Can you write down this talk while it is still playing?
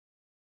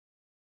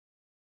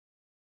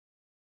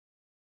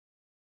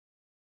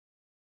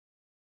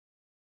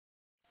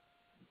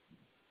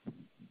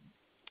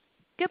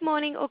Good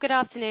morning or good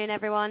afternoon,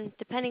 everyone,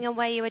 depending on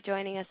where you are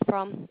joining us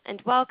from, and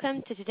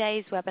welcome to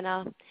today's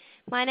webinar.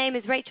 My name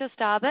is Rachel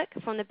Starbuck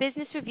from the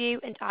Business Review,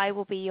 and I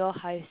will be your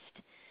host.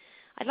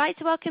 I'd like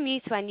to welcome you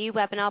to our new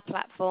webinar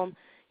platform.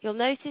 You'll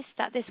notice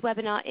that this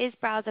webinar is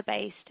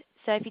browser-based,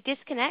 so if you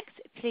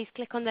disconnect, please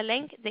click on the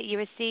link that you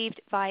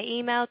received via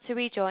email to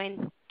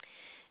rejoin.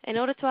 In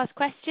order to ask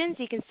questions,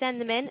 you can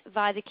send them in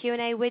via the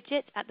Q&A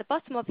widget at the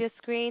bottom of your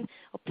screen,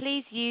 or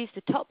please use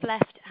the top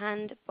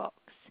left-hand box.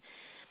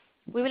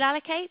 We will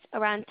allocate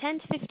around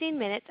 10 to 15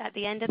 minutes at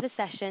the end of the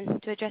session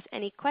to address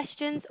any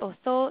questions or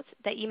thoughts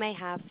that you may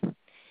have.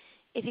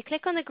 If you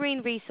click on the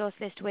green resource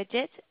list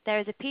widget, there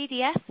is a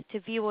PDF to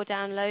view or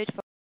download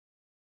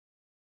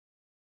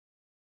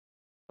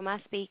from our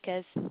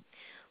speakers.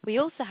 We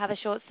also have a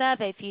short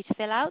survey for you to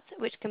fill out,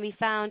 which can be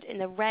found in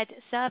the red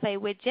survey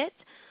widget,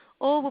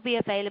 or will be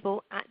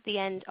available at the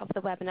end of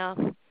the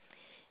webinar.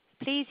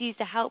 Please use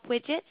the help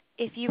widget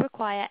if you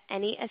require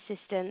any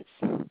assistance.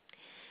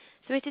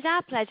 So it is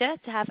our pleasure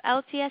to have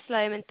LTS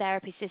Lohm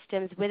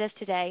Therapie-Systems with us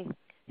today,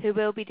 who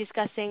will be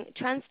discussing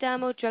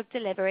transdermal drug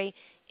delivery.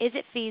 Is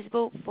it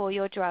feasible for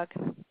your drug?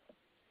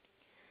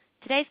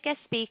 Today's guest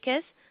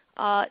speakers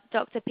are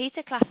Dr.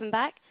 Peter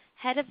Klaffenbach,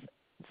 Head of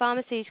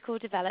Pharmaceutical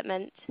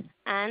Development,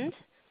 and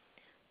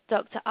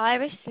Dr.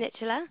 Iris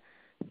Schnitzler,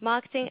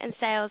 Marketing and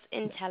Sales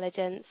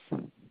Intelligence.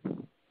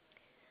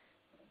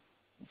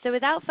 So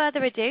without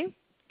further ado,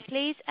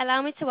 please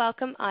allow me to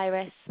welcome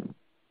Iris.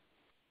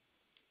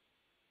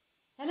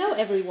 Hello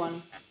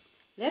everyone.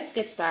 Let's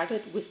get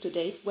started with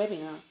today's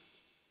webinar.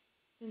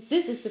 Since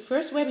this is the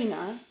first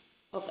webinar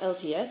of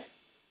LTS,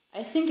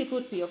 I think it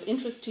would be of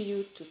interest to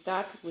you to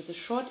start with a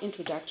short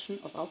introduction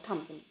of our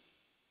company.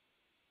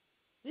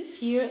 This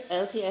year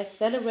LTS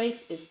celebrates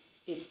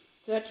its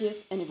 30th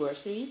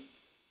anniversary,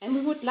 and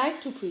we would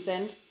like to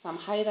present some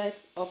highlights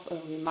of a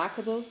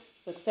remarkable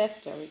success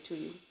story to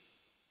you.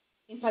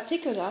 In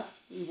particular,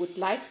 we would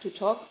like to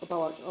talk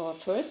about our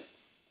first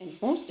and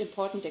most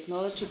important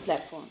technology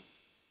platform,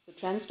 the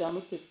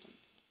transdermal system.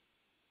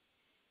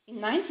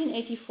 In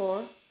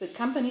 1984, the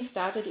company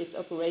started its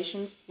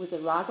operations with a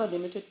rather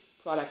limited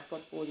product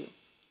portfolio.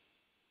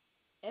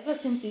 Ever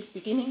since these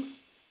beginnings,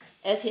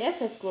 LTS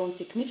has grown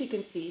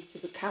significantly to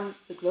become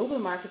the global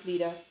market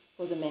leader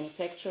for the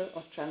manufacture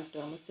of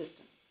transdermal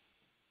systems.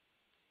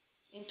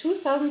 In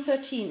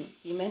 2013,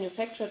 we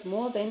manufactured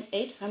more than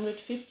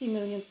 850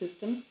 million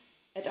systems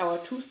at our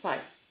two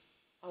sites,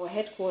 our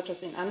headquarters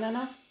in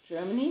Andernach,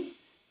 Germany,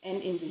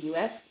 and in the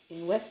US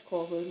in West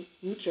Cornwall,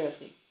 New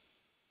Jersey,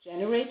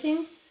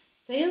 generating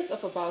sales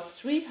of about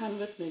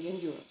 300 million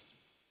euros.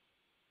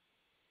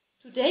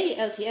 Today,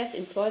 LTS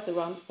employs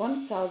around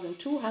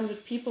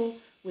 1,200 people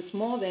with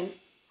more than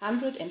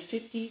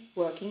 150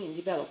 working in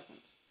development.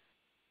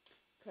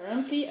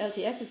 Currently,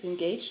 LTS is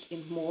engaged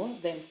in more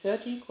than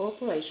 30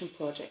 cooperation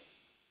projects.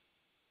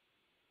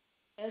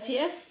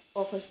 LTS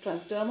offers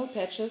transdermal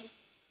patches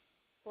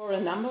for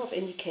a number of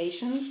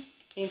indications,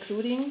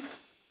 including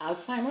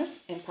Alzheimer's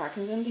and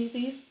Parkinson's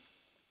disease,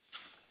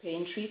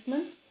 pain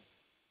treatment,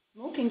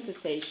 smoking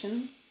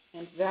cessation,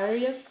 and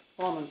various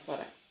hormone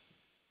products.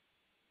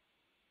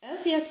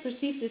 LTS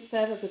perceives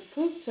itself as a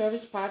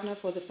full-service partner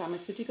for the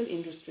pharmaceutical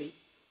industry,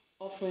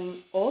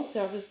 offering all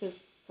services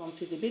from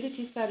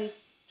feasibility studies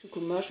to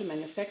commercial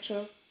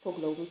manufacture for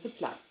global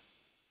supply.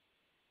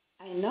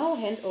 I now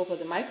hand over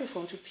the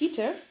microphone to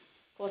Peter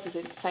for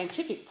the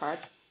scientific part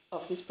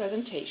of this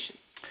presentation.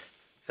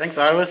 Thanks,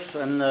 Iris,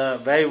 and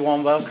a very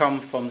warm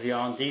welcome from the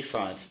R&D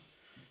side.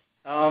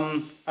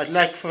 I'd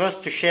like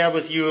first to share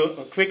with you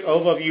a quick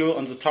overview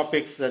on the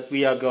topics that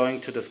we are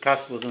going to discuss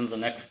within the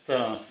next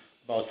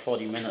about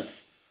 40 minutes.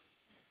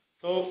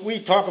 So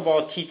we talk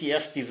about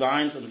TTS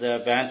designs and their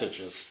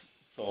advantages,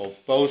 so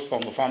both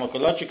from a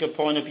pharmacological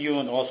point of view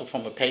and also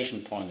from a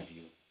patient point of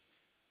view.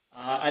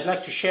 I'd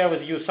like to share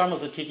with you some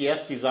of the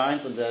TTS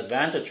designs and the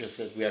advantages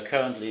that we are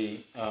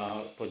currently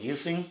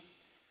producing.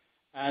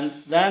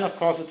 And then, of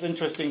course, it's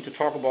interesting to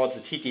talk about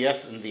the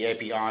TTS and the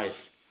APIs.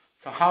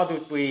 So how do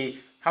we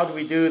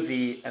do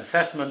the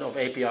assessment of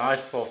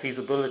APIs for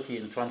feasibility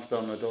in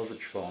transdermal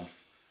dosage forms?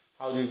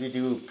 How do we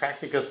do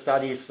practical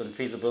studies and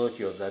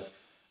feasibility of that?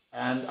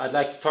 And I'd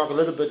like to talk a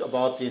little bit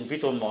about the in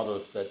vitro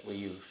models that we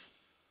use.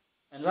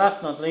 And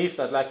last but not least,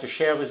 I'd like to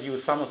share with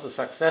you some of the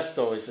success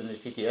stories in the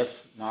TTS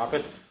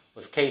market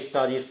with case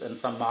studies and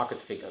some market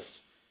figures.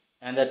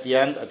 And at the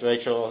end, as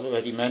Rachel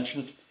already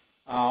mentioned,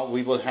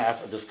 we will have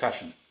a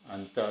discussion,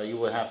 and you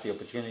will have the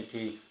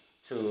opportunity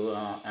to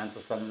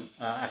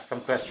ask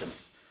some questions.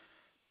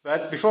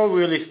 But before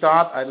we really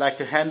start, I'd like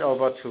to hand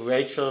over to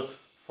Rachel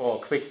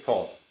for a quick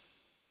poll.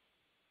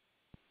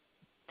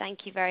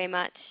 Thank you very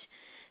much.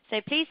 So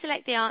please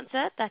select the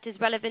answer that is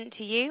relevant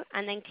to you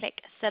and then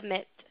click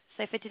Submit.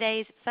 So for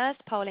today's first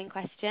polling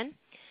question,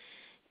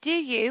 do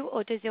you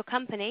or does your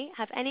company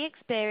have any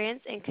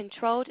experience in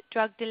controlled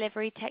drug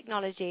delivery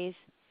technologies?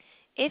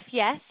 If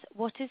yes,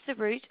 what is the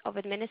route of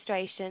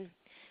administration?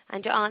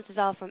 And your answers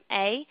are from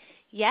A,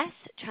 yes,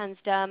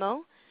 transdermal,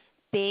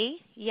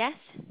 B, yes,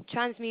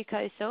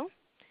 transmucosal,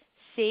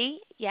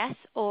 C, yes,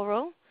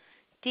 oral,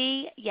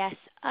 D, yes,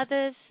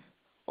 others,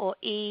 or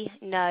E,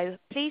 no.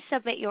 Please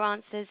submit your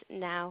answers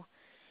now.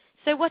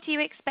 So what are you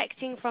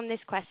expecting from this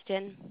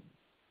question?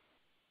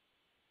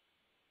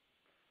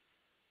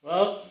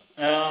 Well,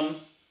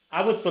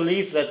 I would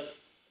believe that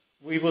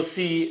we will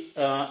see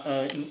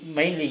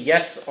mainly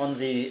yes on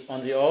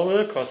the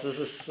oral, because this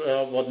is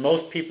what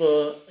most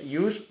people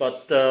use,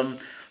 but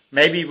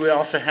maybe we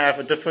also have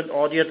a different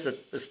audience that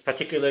is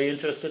particularly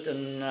interested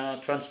in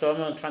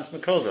transdermal and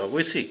transmucosal.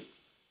 We'll see.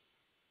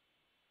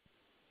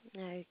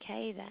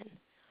 Okay then.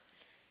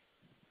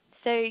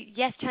 So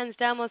yes,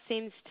 transdermal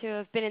seems to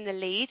have been in the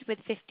lead with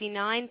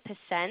 59%.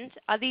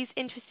 Are these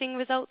interesting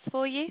results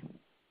for you?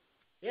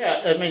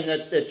 Yeah, I mean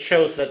it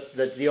shows that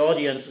the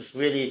audience is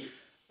really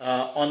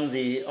on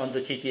the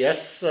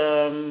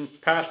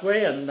TTS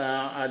pathway, and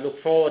I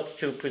look forward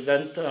to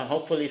present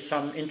hopefully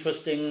some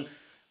interesting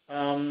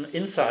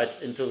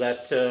insights into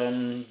that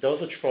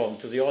dosage form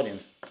to the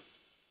audience.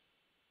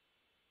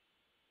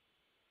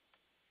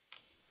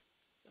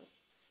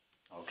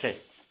 Okay.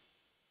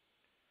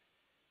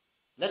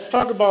 Let's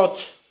talk about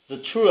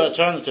the true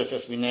alternative,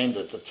 as we named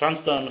it, the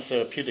transdermal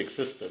therapeutic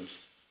systems.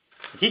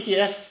 The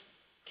TTS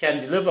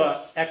can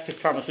deliver active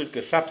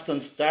pharmaceutical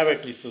substance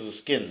directly to the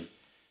skin.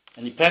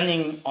 And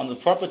depending on the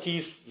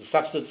properties, the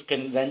substance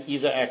can then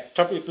either act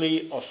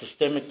topically or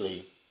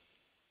systemically.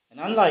 And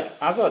unlike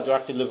other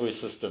drug delivery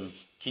systems,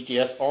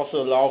 TTS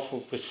also allow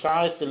for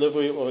precise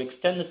delivery over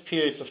extended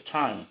periods of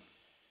time.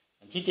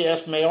 And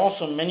TTS may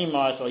also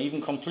minimize or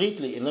even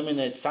completely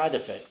eliminate side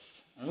effects.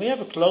 And we have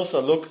a closer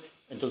look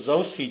into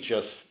those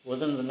features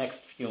within the next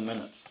few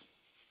minutes.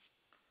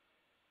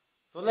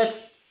 So let's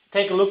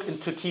take a look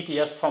into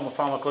TTS from a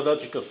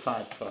pharmacological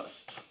side first.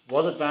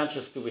 What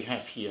advantages do we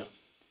have here?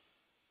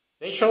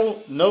 They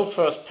show no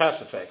first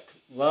pass effect.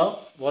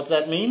 Well, what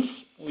that means,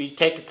 we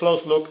take a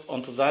close look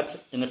onto that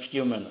in a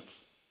few minutes.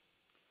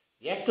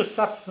 The active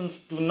substance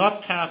do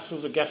not pass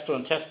through the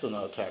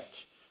gastrointestinal tract,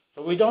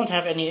 so we don't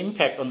have any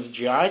impact on the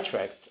GI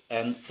tract,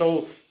 and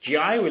so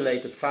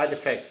GI-related side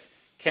effects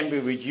can be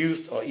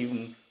reduced or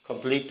even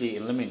completely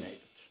eliminated.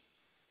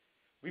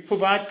 We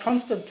provide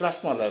constant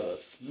plasma levels,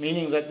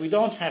 meaning that we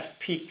don't have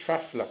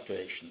peak-trough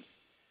fluctuations.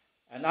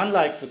 And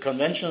unlike the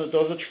conventional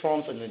dosage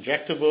forms and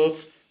injectables,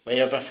 where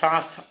you have a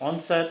fast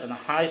onset and a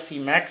high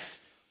Cmax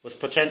with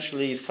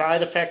potentially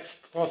side effects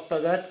caused by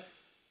that,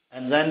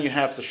 and then you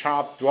have the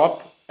sharp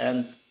drop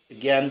and,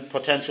 again,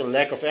 potential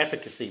lack of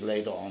efficacy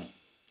later on.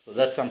 So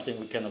that's something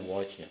we can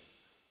avoid here.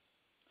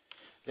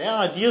 They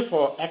are ideal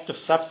for active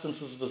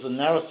substances with a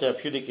narrow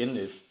therapeutic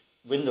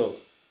window,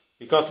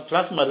 because the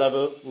plasma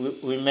level will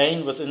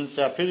remain within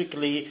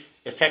therapeutically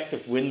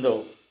effective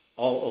window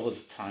all over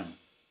the time.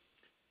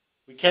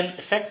 We can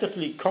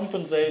effectively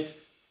compensate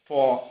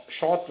for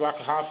short drug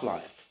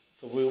half-life,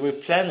 so we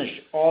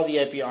replenish all the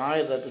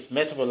API that is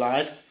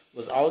metabolized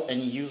without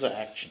any user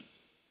action.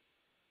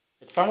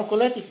 It's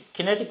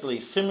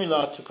pharmacokinetically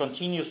similar to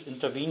continuous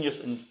intravenous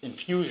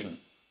infusion,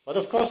 but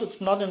of course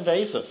it's not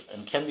invasive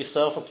and can be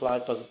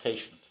self-applied by the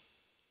patient.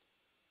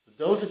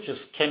 The dosages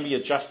can be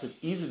adjusted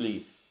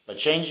easily by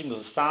changing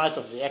the size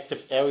of the active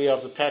area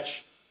of the patch.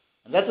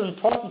 And that's an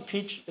important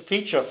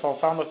feature for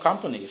pharma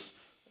companies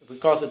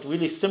because it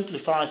really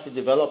simplifies the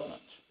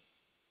development.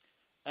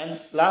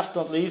 And last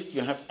but not least,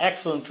 you have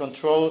excellent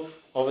control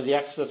over the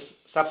active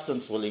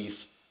substance release,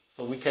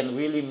 so we can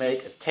really make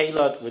a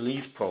tailored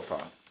release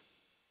profile.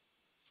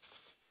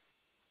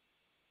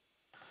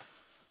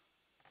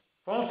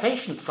 From a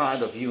patient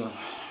side of view,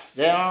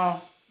 there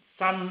are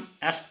some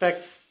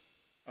aspects,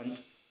 and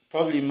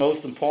probably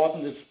most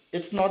important,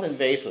 it's not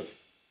invasive.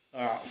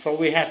 So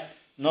we have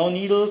no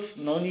needles,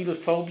 no needle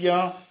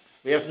phobia,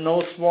 we have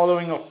no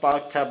swallowing of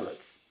bulk tablets.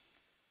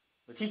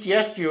 The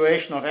TTS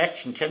duration of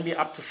action can be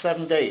up to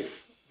 7 days.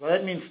 So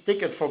that means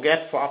stick and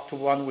forget for up to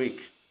 1 week.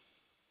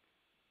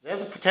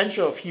 There's a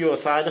potential of fewer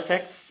side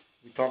effects.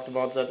 We talked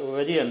about that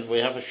already, and we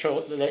have a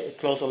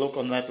closer look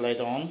on that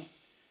later on.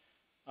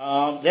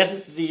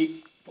 There's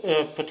the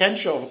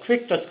potential of a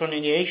quick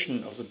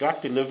discontinuation of the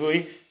drug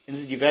delivery in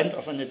the event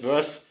of an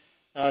adverse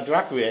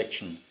drug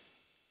reaction.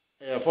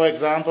 For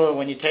example,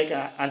 when you take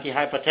an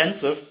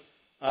antihypertensive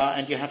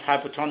and you have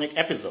hypertonic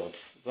episodes.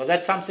 So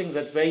that's something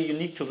that's very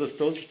unique to this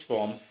dosage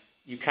form.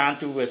 You can't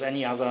do with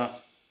any other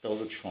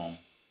dosage form.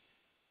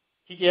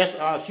 TTS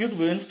are a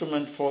suitable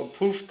instrument for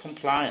improved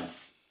compliance.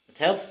 It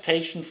helps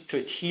patients to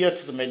adhere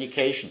to the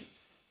medication.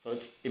 So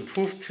it's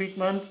improved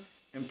treatment,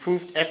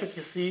 improved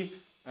efficacy,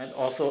 and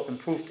also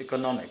improved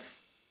economics.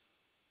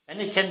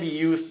 And it can be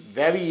used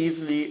very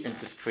easily and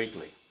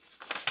discreetly.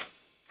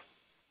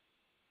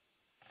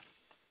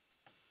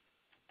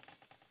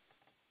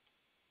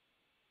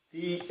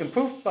 The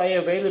improved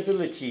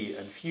bioavailability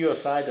and fewer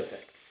side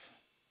effects.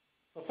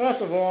 So first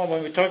of all,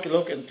 when we take a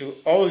look into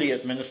orally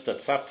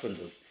administered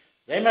substances,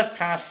 they must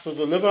pass through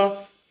the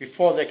liver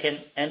before they can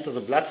enter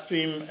the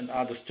bloodstream and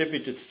are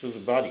distributed through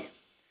the body.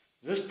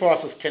 This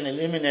process can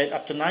eliminate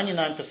up to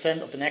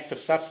 99% of an active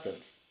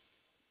substance.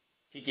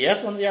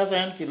 TTS, on the other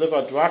hand,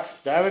 deliver drugs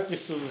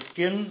directly through the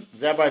skin,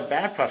 thereby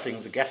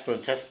bypassing the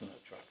gastrointestinal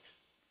tract.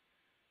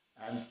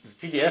 And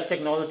the TDS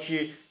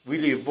technology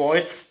really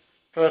avoids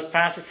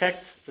first-pass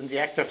effects since the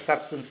active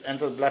substance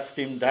enters the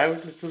bloodstream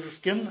directly to the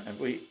skin, and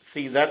we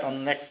see that on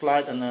the next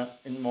slide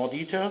in more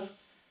detail.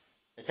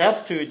 It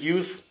helps to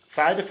reduce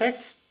side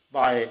effects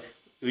by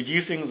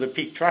reducing the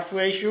peak-trough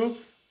ratio,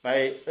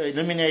 by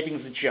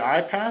eliminating the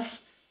GI pass,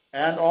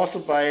 and also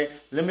by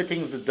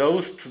limiting the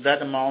dose to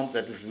that amount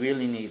that is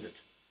really needed.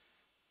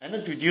 And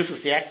it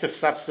reduces the active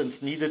substance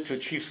needed to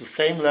achieve the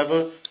same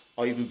level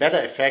or even better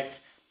effect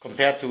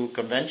compared to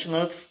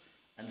conventionals,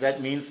 and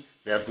that means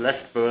there's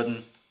less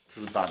burden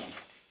to the body.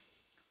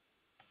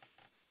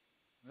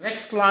 The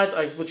next slide,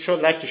 I would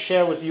like to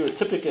share with you a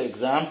typical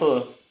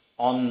example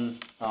on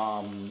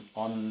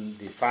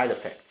the side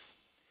effects.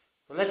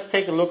 So let's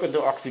take a look at the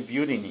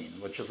oxybutynine,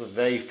 which is a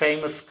very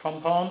famous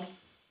compound,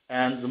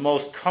 and the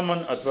most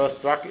common adverse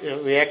drug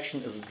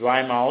reaction is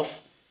dry mouth,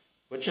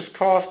 which is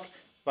caused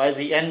by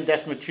the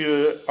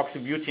N-desmethyl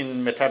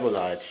oxybutyn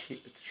metabolite,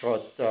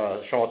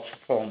 short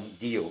form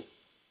DO.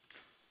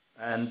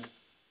 And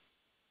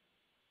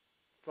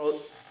so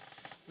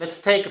let's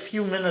take a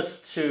few minutes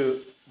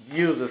to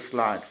view the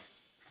slides.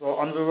 So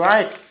on the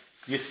right,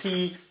 you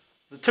see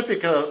the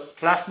typical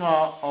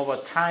plasma over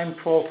time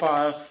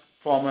profile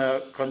from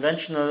a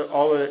conventional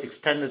oral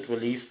extended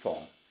release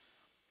form.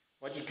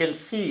 What you can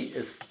see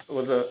is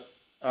with the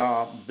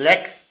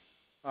black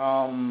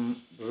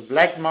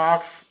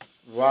marks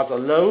rather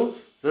low,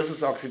 this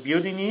is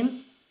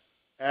oxybutynine,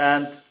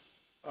 and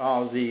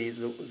the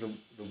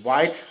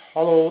white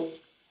hollow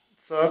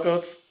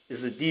circles is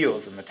the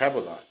DO, the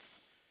metabolites.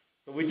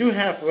 So we do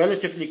have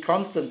relatively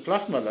constant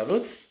plasma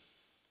levels,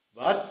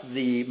 but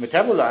the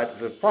metabolite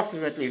is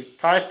approximately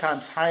 5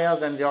 times higher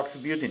than the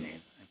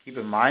oxybutynine. And keep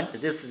in mind,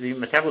 it is the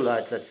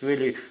metabolite that's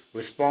really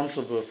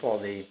responsible for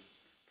the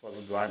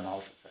dry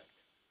mouth effect.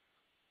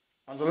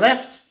 On the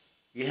left,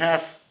 you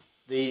have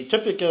the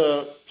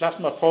typical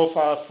plasma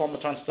profile from a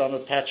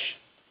transdermal patch.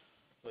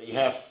 So you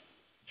have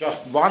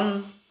just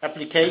one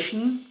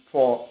application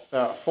for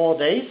 4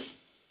 days,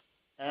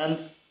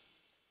 and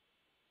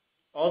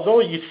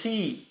although you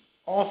see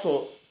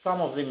also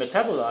some of the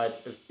metabolite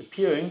is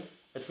appearing,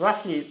 it's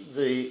roughly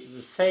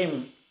the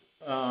same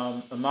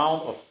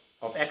amount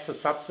of active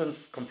substance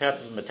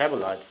compared to the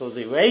metabolite. So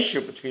the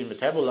ratio between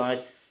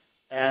metabolite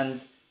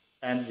and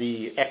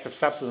the active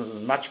substance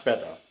is much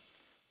better.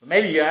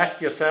 Maybe you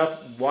ask yourself,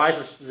 why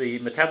does the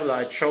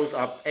metabolite shows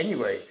up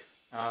anyway?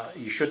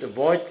 You should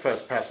avoid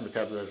first-pass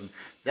metabolism.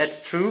 That's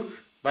true,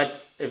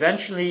 but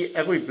eventually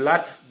every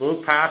blood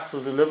will pass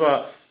through the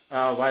liver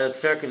while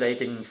it's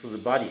circulating through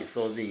the body.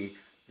 So the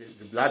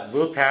blood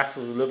will pass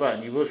through the liver,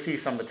 and you will see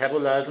some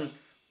metabolism,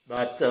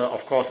 but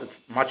of course it's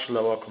much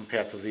lower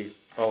compared to the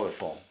oral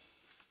form.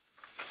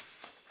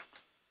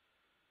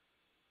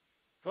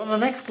 So on the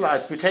next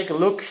slide, we take a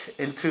look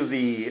into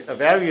the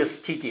various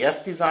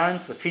TTS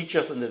designs, the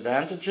features and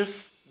advantages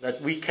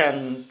that we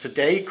can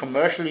today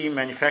commercially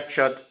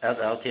manufacture as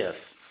LTS.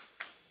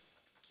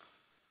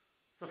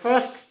 So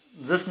first,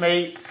 this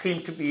may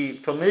seem to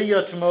be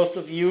familiar to most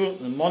of you,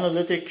 the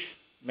monolithic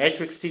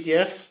matrix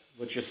TTS,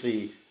 which is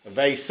a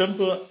very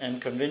simple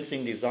and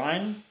convincing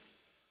design.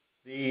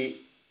 The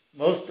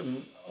most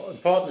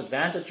important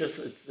advantages,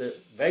 it's a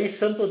very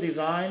simple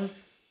design.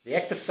 The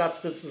active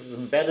substance is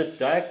embedded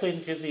directly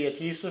into the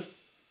adhesive.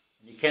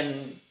 You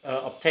can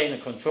obtain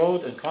a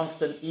controlled and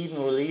constant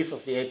even release of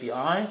the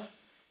API.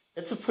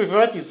 It's a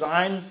preferred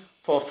design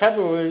for a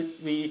favorable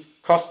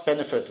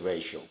cost-benefit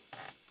ratio.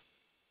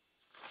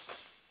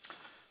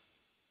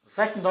 The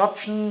second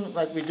option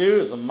that we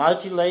do is a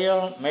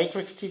multi-layer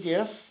matrix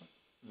TDS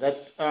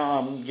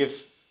that gives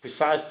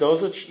precise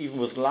dosage even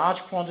with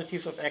large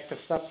quantities of active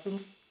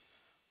substance.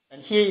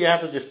 And here you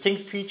have a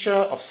distinct feature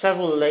of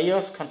several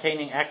layers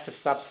containing active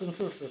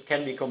substances that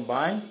can be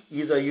combined,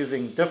 either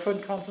using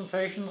different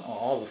concentration or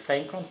all the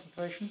same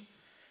concentration.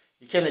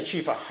 You can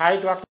achieve a high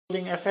drug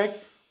pooling effect,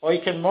 or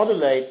you can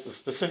modulate the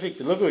specific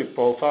delivery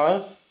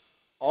profile,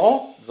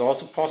 or it's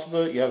also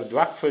possible you have a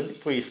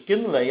drug-free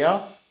skin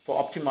layer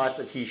for optimized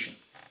adhesion.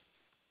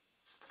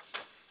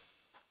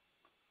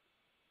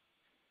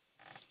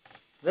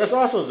 There's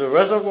also the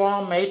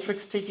reservoir matrix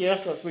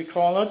TTS, as we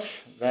call it,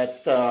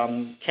 that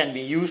can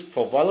be used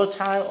for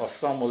volatile or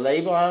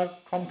thermolabile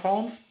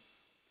compounds.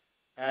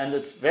 And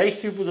it's very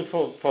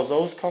suitable for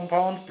those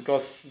compounds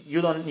because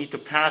you don't need to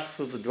pass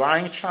through the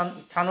drying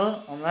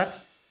tunnel on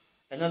that.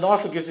 And it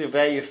also gives you a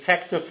very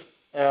effective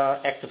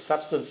active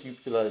substance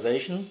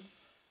utilization.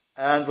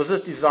 And with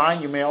this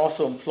design, you may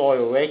also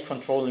employ a rate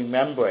controlling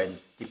membrane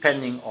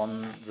depending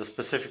on the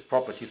specific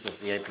properties of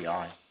the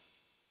API.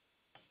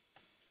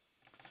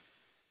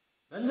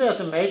 Then there's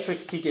a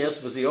matrix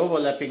TTS with the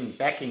overlapping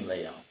backing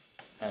layer,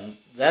 and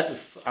that is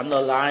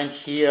underlined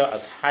here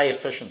as high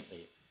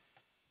efficiency.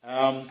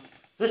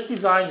 This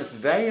design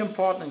is very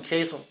important in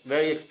case of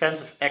very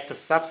expensive active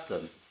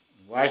substance.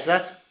 Why is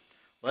that?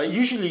 Well,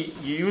 usually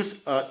you use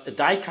a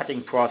die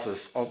cutting process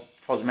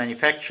for the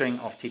manufacturing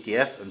of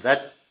TTS, and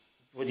that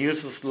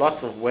produces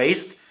lots of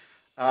waste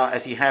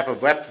as you have a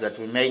web that's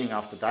remaining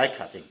after die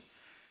cutting.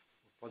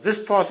 For this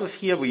process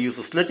here, we use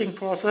a slitting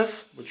process,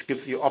 which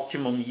gives you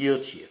optimum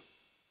yield here.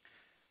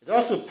 It's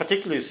also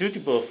particularly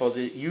suitable for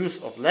the use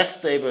of less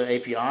stable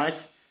APIs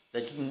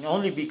that can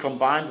only be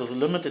combined with a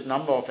limited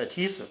number of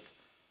adhesives.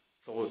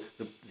 So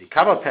the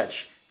cover patch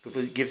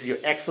gives you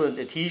excellent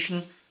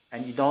adhesion,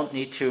 and you don't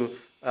need to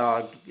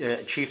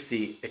achieve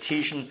the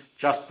adhesion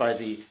just by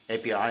the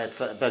API,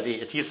 by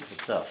the adhesive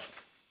itself.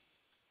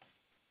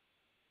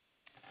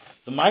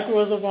 The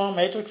microreservoir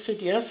matrix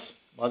CTS,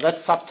 well,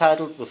 that's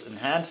subtitled with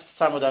enhanced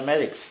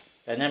thermodynamics.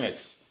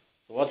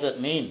 So what does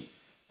that mean?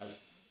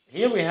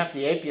 Here we have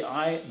the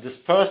API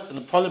dispersed in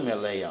a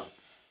polymer layer.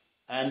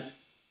 And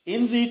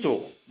in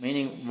situ,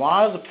 meaning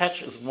while the patch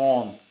is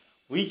worn,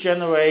 we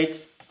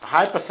generate a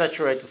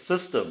hypersaturated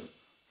system.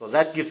 So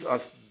that gives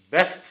us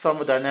best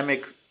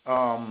thermodynamic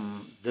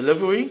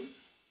delivery,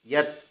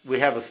 yet we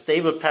have a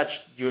stable patch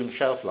during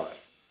shelf life.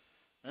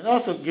 And it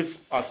also gives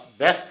us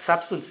best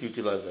substance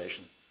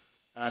utilization.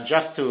 And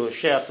just to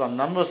share some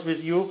numbers with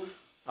you,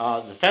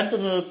 the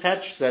fentanyl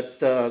patch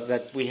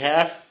that we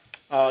have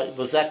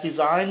with that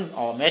design,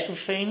 or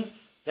metrophane,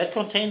 that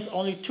contains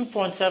only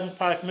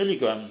 2.75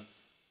 milligrams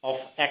of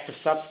active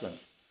substance.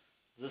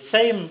 The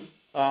same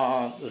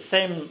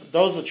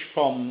dosage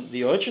from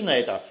the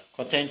originator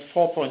contains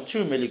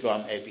 4.2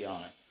 milligram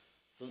API.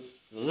 So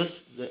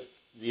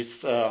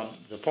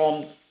the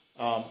form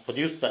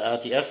produced by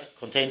LTS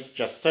contains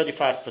just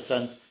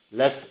 35%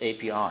 less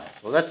API.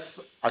 So that's,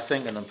 I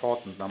think, an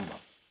important number.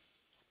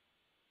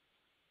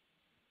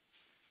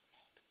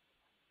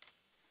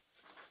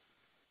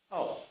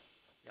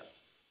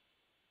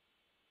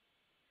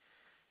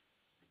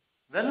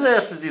 Then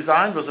there's the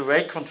design with a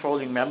rate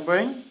controlling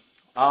membrane.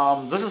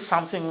 This is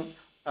something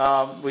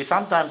we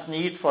sometimes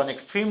need for an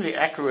extremely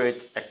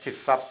accurate active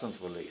substance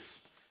release.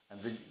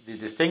 And the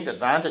distinct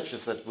advantage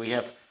is that we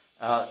have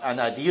an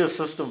ideal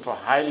system for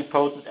highly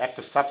potent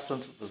active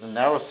substance with a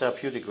narrow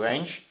therapeutic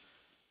range.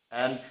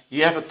 And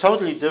you have a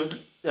totally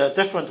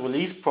different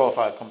release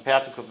profile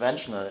compared to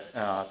conventional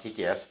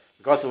TTS,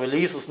 because the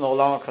release is no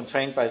longer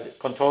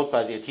controlled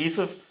by the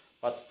adhesive,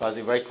 but by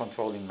the rate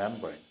controlling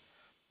membrane.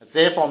 It's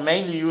therefore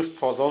mainly used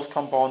for those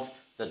compounds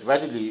that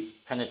readily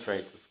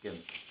penetrate the skin.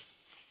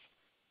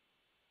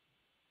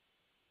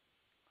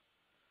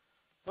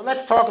 So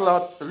let's talk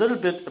a little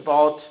bit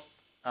about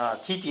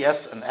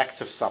TTS and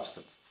active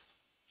substance.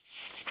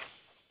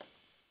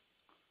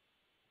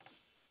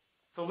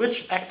 So which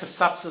active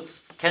substance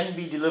can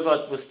be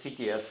delivered with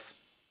TTS?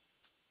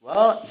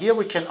 Well, here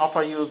we can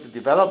offer you the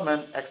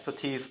development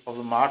expertise of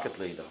the market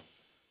leader.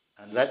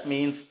 And that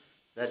means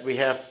that we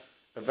have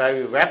a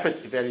very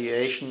rapid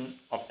evaluation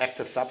of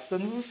active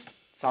substances,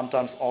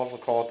 sometimes also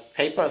called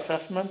paper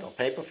assessment or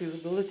paper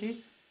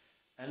feasibility.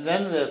 And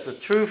then there's the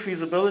true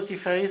feasibility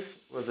phase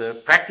with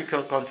a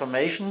practical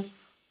confirmation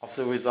of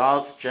the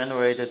results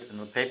generated in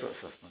the paper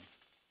assessment.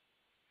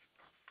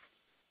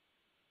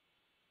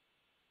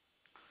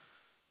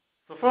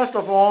 So first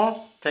of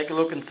all, take a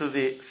look into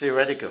the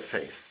theoretical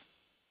phase.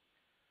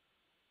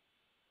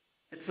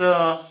 It's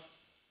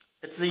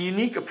a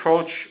unique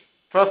approach.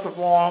 First of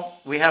all,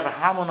 we have a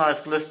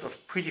harmonized list of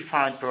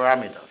predefined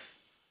parameters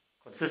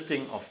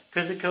consisting of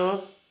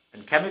physical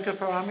and chemical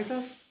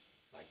parameters,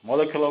 like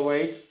molecular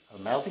weight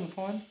and melting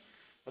point,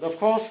 but of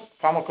course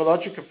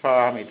pharmacological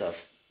parameters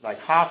like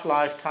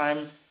half-life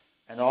time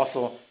and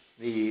also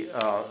the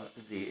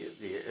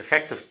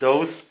effective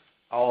dose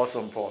are also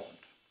important.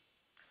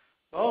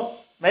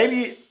 Well,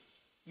 maybe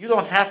you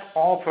don't have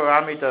all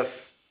parameters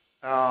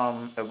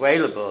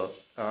available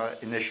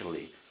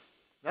initially.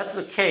 That's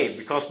okay,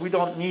 because we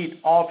don't need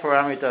all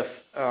parameters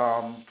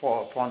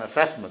for an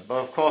assessment.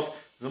 But of course,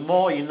 the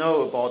more you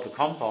know about the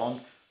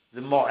compound,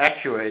 the more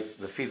accurate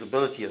the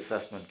feasibility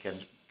assessment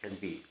can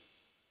be.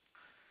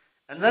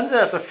 And then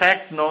there's a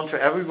fact known to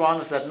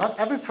everyone, is that not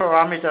every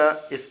parameter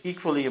is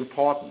equally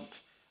important.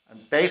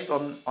 And based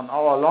on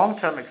our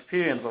long-term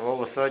experience of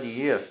over 30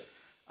 years,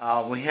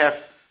 we have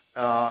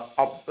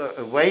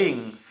a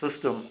weighing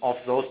system of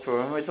those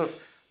parameters,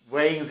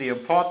 weighing the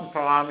important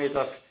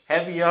parameters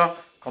heavier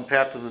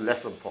compared to the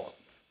less important.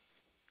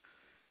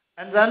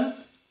 And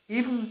then,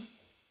 even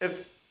if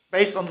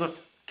based on the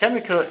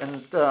chemical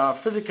and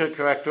physical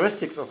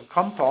characteristics of a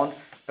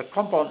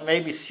compound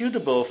may be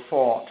suitable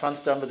for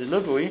transdermal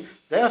delivery,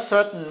 there are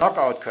certain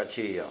knockout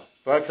criteria.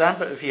 For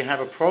example, if you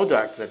have a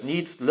product that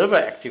needs liver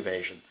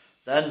activation,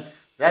 then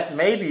that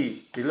may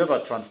be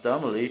delivered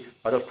transdermally,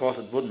 but of course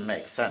it wouldn't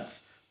make sense.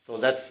 So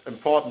that's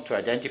important to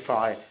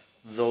identify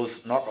those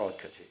knockout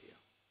criteria.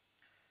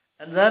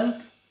 And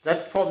then,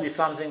 that's probably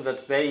something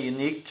that's very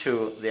unique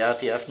to the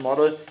LTS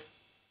model.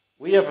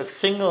 We have a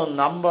single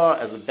number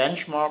as a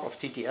benchmark of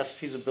TTS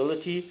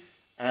feasibility,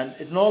 and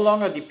it no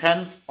longer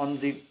depends on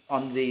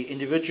the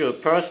individual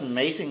person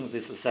making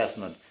this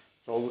assessment.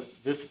 So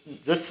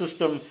this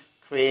system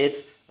creates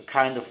a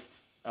kind of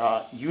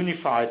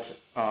unified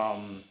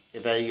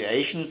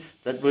evaluation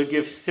that will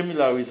give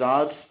similar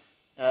results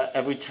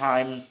every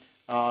time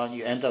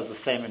you enter the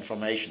same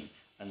information,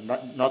 and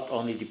not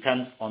only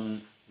depends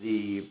on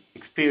the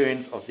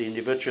experience of the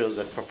individual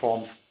that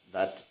performs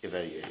that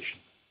evaluation.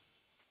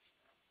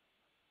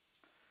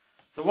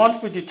 So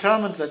once we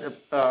determine that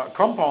a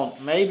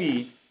compound may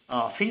be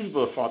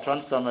feasible for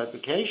transdermal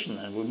application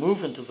and we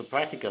move into the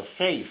practical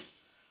phase,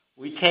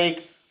 we take,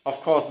 of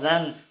course,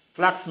 then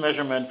flux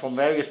measurement from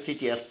various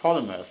TTS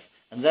polymers.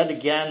 And that,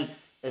 again,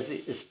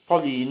 is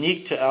probably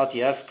unique to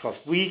LTS because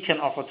we can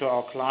offer to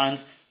our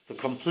clients the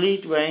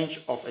complete range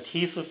of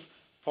adhesives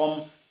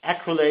from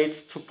acrylates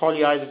to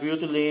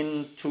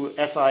polyisobutylene to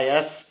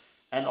SIS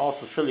and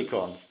also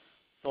silicones.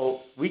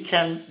 So we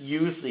can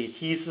use the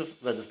adhesive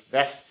that is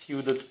best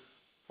suited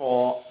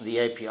for the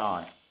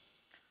API.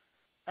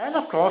 And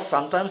of course,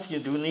 sometimes you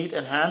do need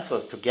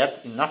enhancers to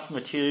get enough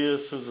material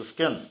through the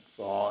skin.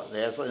 So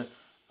there's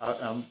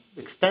an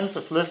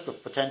extensive list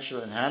of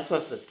potential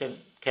enhancers that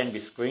can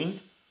be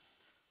screened.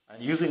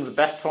 And using the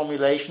best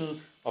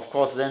formulation, of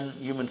course, then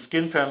human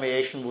skin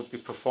permeation would be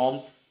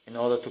performed in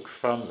order to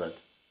confirm that.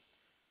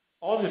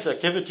 All this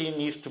activity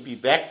needs to be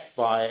backed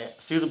by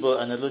suitable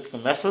analytical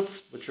methods,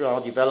 which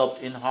are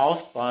developed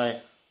in-house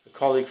by the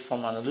colleagues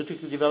from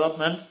analytical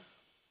development.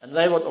 And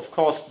they would, of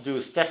course,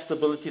 do test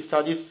stability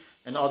studies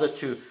in order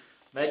to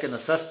make an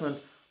assessment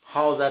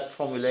how that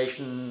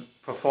formulation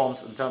performs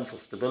in terms of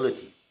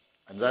stability.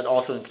 And that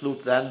also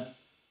includes then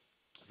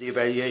the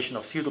evaluation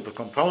of suitable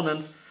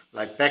components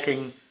like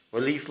backing,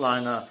 release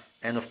liner,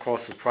 and of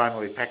course the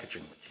primary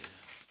packaging material.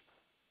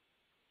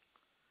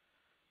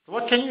 So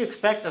what can you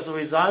expect as a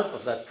result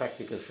of that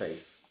practical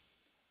phase?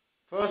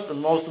 First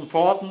and most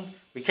important,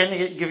 we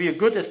can give you a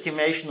good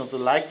estimation of the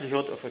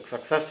likelihood of a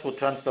successful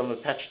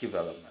transdermal patch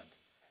development.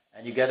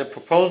 And you get a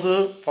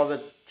proposal for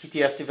the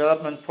TTS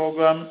development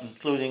program,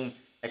 including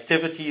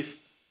activities,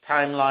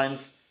 timelines,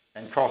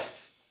 and costs.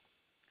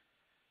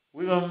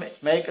 We will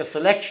make a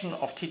selection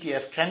of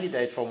TTS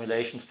candidate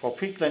formulations for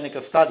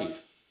preclinical studies.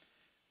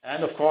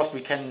 And of course,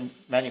 we can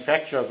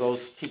manufacture those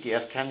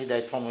TTS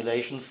candidate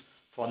formulations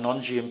for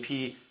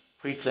non-GMP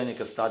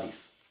preclinical studies.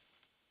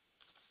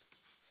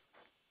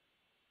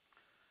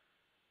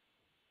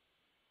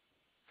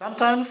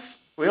 Sometimes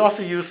we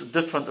also use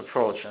a different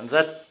approach, and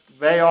that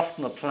very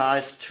often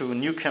applies to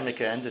new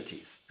chemical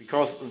entities,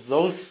 because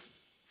those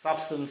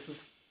substances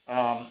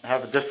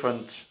have a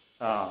different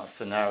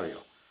scenario.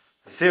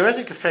 The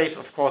theoretical phase,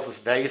 of course, is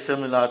very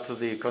similar to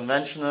the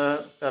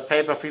conventional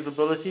paper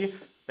feasibility.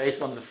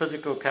 Based on the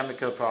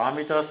physical-chemical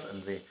parameters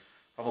and the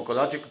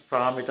pharmacological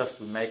parameters,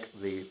 we make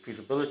the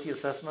feasibility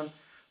assessment.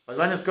 But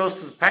when it goes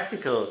to the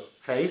practical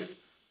phase,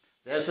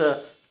 there's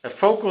a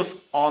focus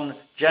on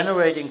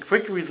generating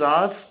quick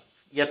results,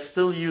 yet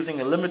still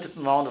using a limited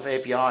amount of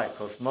API,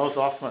 because most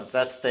often at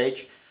that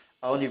stage,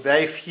 only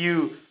very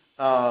few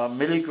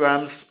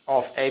milligrams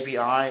of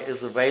API is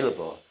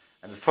available.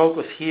 And the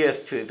focus here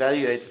is to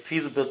evaluate the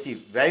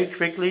feasibility very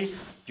quickly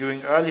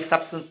during early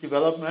substance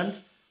development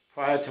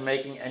prior to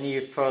making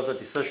any further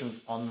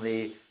decisions on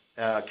the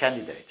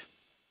candidate.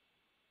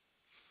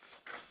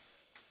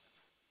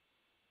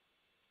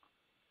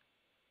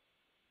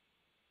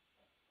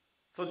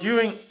 So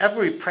during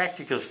every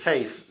practical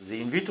phase,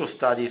 the in vitro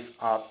studies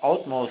are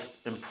utmost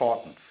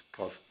important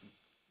because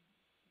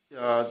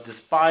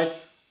despite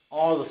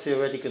all the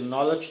theoretical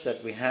knowledge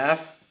that we have,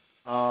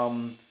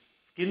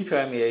 skin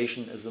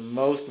permeation is the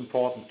most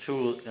important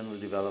tool in the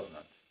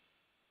development.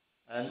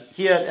 And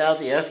here at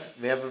LTS,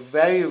 we have a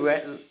very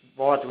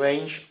broad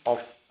range of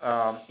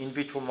in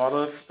vitro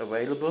models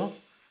available.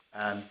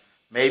 And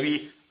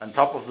maybe on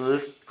top of the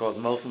list, because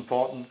most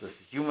important, is the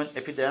human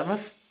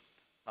epidermis,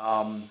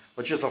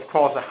 which is, of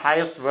course, the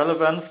highest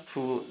relevance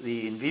to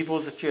the in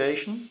vivo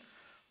situation.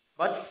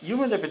 But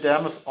human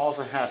epidermis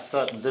also has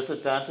certain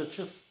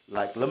disadvantages,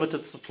 like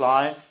limited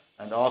supply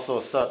and also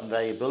a certain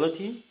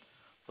variability.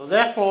 So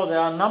therefore, there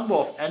are a number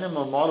of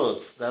animal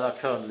models that are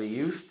currently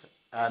used,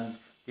 and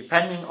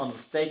depending on the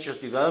stage of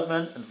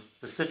development and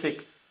the specific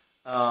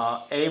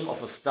aim of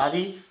a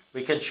study,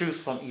 we can choose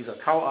from either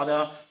cow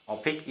udder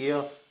or pig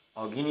ear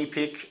or guinea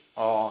pig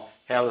or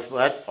hairless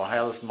rat or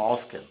hairless mouse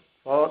skin.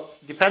 So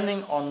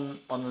depending on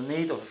the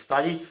need of a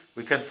study,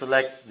 we can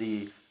select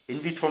the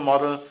in vitro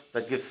model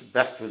that gives the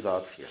best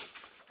results here.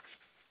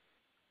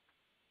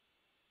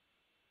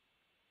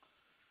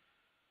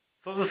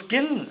 So the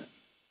skin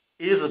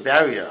is a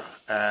barrier,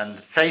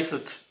 and face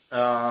it,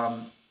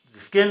 the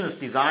skin is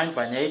designed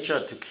by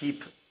nature to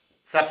keep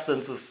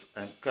substances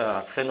and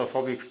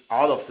xenophobics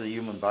out of the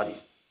human body.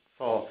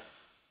 So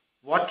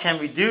what can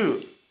we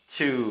do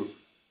to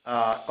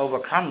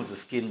overcome the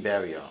skin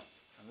barrier?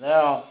 And there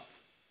are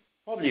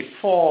probably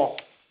four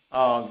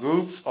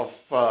groups of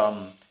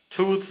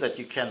tools that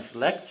you can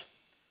select.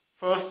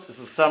 First is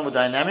the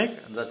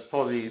thermodynamic, and that's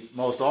probably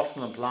most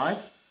often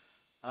applied.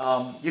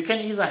 You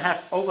can either have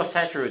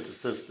oversaturated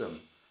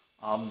system.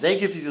 They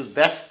give you the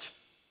best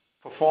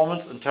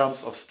performance in terms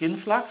of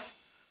skin flux.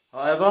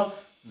 However,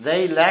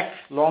 they lack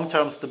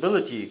long-term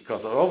stability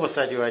because an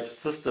oversaturated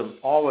system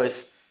always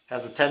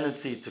has a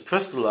tendency to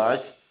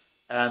crystallize.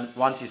 And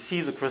once you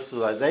see the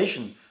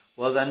crystallization,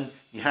 well, then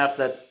you have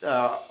that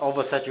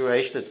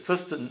oversaturated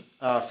system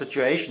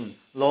situation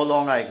no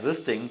longer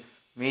existing,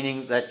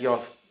 meaning that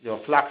your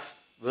flux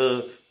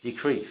will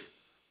decrease.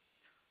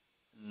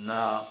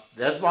 Now,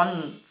 there's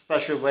one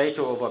special way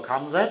to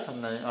overcome that,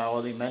 and I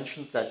already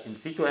mentioned that in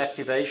situ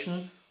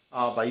activation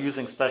by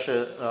using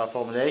special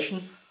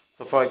formulation.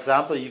 So, for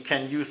example, you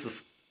can use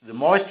the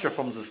moisture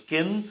from the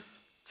skin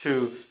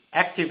to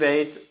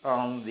activate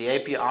the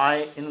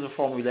API in the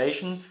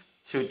formulation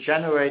to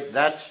generate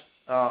that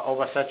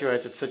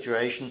oversaturated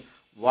situation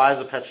while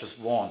the patch is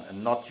worn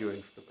and not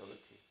during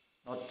stability,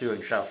 not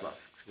during shelf life,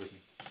 excuse me.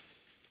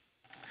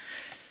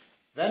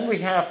 Then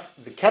we have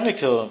the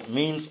chemical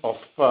means of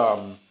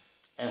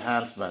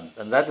enhancement,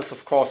 and that is,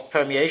 of course,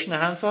 permeation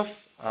enhancers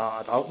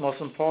at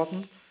utmost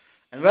important,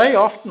 and very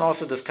often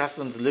also discussed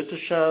in the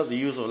literature the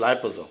use of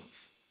liposomes.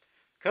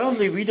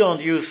 Currently, we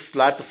don't use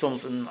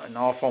liposomes in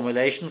our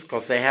formulations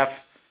because they have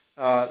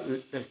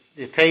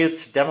they failed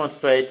to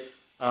demonstrate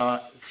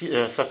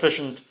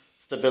sufficient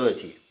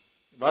stability.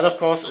 But of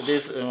course, it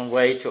is a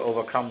way to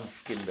overcome the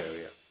skin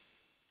barrier.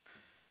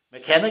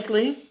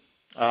 Mechanically,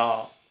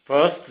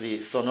 first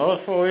the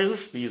sonophoresis,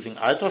 we're using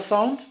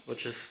ultrasound,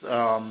 which is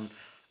a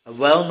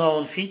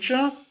well-known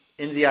feature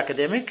in the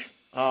academic.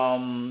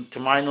 To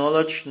my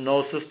knowledge,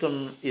 no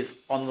system is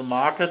on the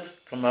market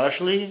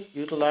commercially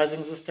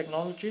utilizing this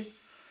technology.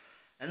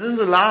 And in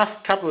the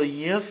last couple of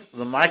years,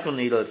 the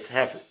microneedles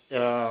have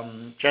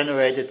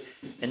generated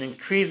an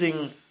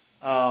increasing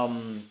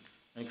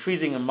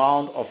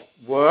amount of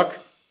work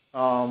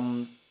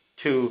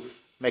to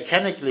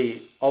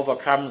mechanically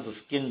overcome the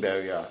skin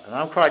barrier. And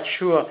I'm quite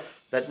sure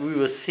that we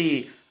will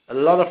see a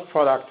lot of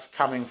products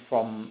coming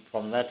from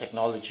that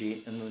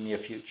technology in the near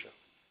future.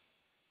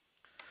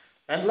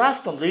 And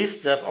last but not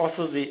least, there's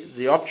also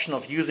the option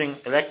of using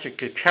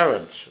electrical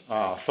current,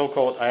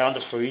 so-called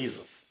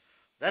iontophoresis.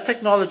 That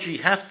technology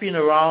has been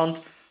around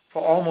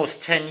for almost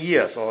 10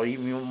 years, or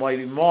even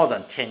maybe more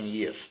than 10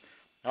 years.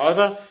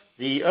 However,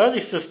 the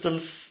early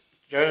systems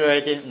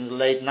generated in the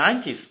late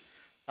 90s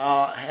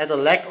had a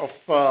lack of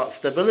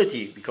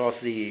stability because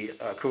the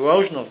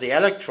corrosion of the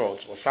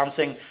electrodes was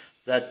something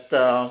that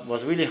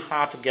was really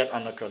hard to get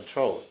under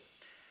control.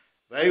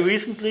 Very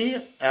recently,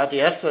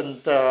 RTS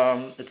and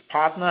its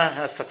partner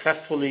has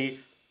successfully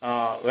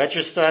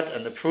registered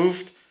and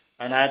approved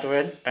an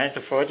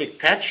antiphoretic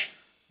patch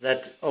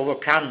that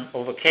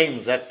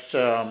overcame that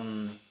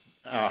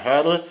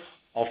hurdle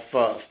of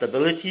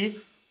stability.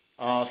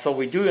 So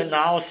we do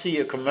now see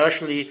a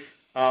commercially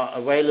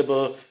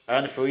available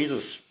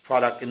antiphoresis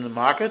product in the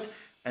market,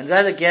 and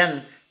that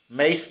again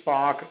may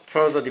spark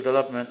further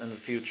development in the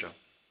future.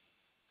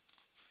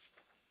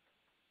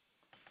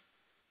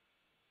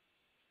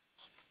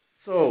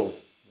 So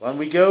when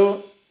we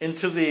go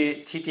into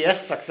the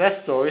TTS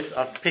success stories,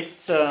 I've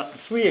picked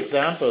 3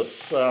 examples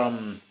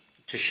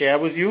to share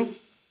with you.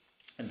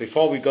 And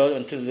before we go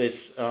into this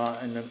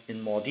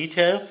in more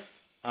detail,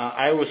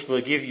 Iris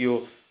will give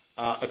you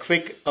a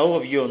quick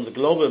overview on the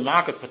global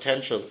market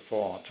potential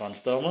for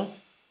transdermal.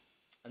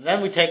 And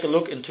then we take a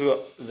look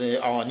into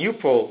our new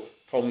Pro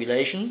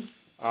formulation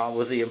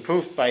with the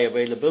improved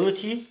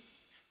bioavailability.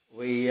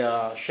 We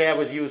share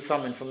with you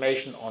some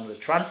information on the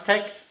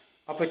TransTech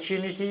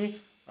opportunity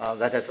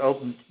that has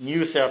opened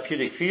new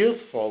therapeutic fields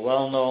for a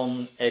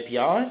well-known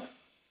API.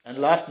 And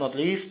last but not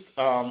least,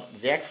 the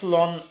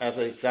Exelon as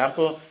an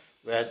example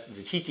where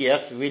the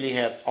TTS really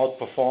has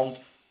outperformed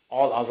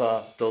all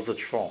other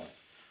dosage forms.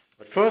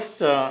 But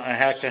first, I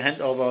have to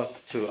hand over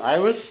to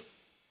Iris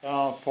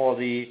for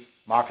the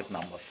market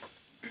numbers.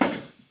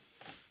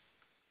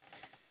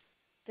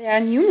 There are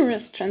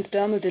numerous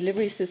transdermal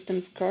delivery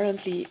systems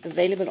currently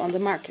available on the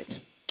market.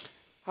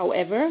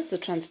 However, the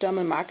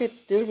transdermal market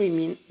still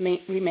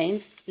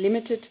remains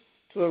limited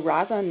to a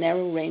rather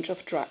narrow range of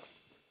drugs.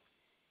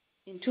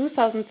 In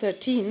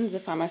 2013, the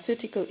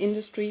pharmaceutical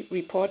industry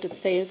reported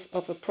sales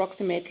of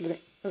approximately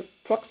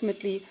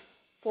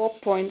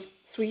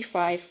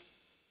 4.35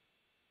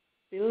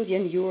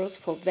 billion euros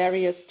for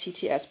various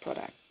TTS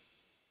products.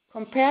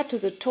 Compared to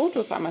the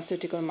total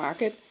pharmaceutical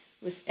market,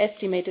 with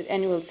estimated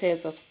annual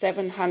sales of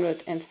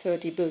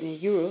 730 billion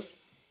euros,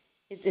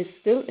 it is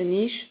still a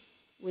niche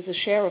with a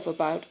share of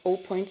about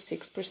 0.6%.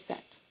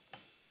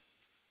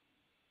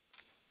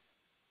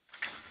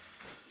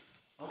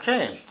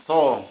 Okay,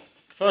 so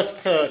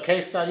first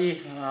case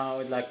study I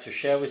would like to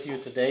share with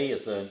you today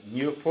is a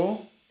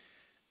NeoPro,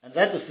 and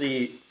that is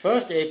the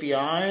first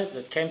API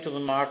that came to the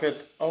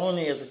market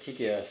only as a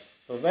TTS.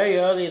 So very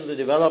early in the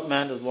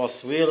development it was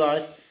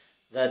realized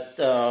that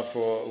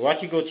for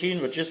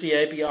raticotin, which is the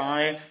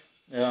API,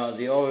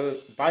 the oral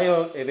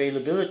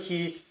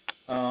bioavailability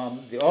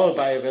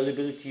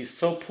is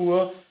so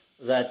poor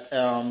that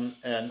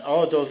an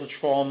oral dosage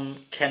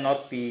form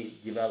cannot be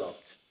developed.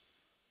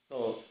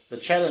 So the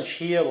challenge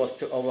here was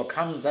to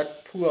overcome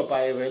that poor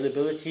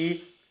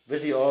bioavailability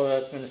with the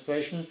oral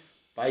administration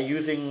by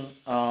using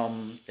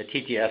a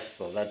TTS.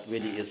 So that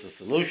really is a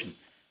solution.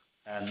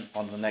 And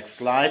on the next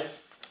slide,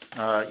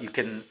 you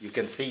can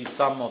see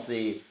some of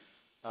the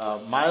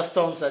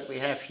milestones that we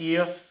have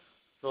here.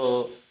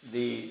 So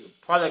the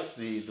product,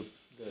 the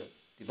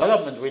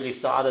development really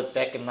started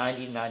back in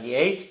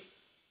 1998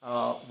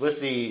 with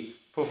the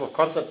proof of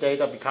concept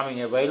data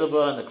becoming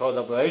available and the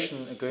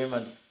collaboration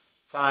agreement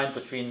signed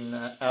between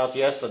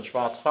LTS and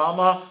Schwarz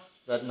Pharma,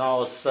 that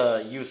now is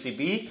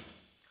UCB.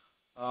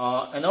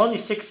 And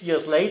only 6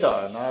 years later,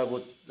 and I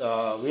would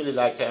really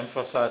like to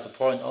emphasize the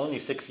point,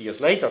 only 6 years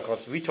later,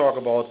 because we talk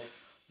about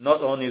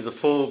not only the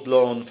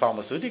full-blown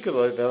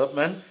pharmaceutical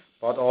development,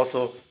 but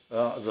also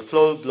the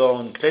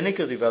full-blown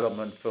clinical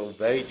development for a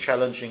very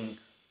challenging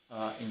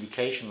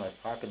indication like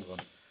Parkinson.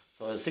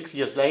 So 6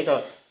 years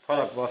later,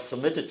 product was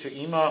submitted to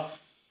EMA,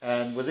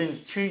 and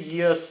within 2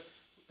 years,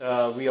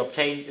 we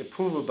obtained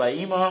approval by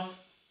EMA,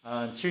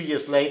 and 2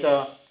 years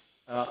later,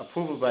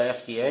 approval by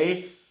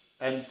FDA,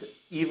 and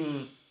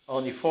even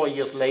only 4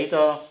 years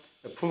later,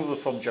 approval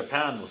from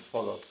Japan was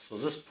followed. So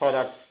this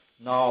product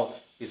now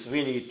is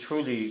really,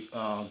 truly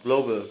a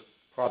global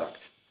product.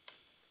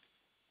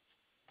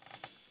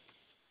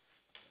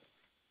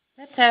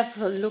 Let's have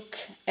a look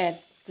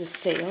at the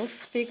sales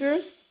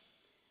figures.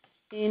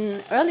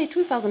 In early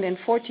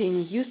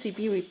 2014,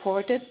 UCB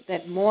reported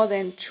that more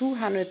than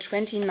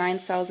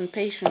 229,000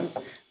 patients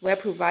were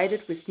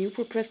provided with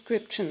Neupro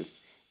prescriptions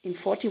in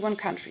 41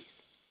 countries.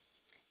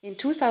 In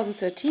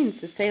 2013,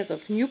 the sales of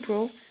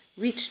Neupro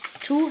reached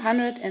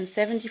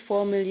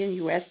 $274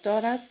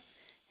 million,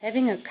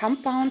 having a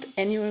compound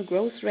annual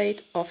growth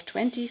rate of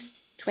 22%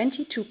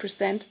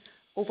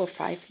 over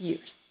 5 years.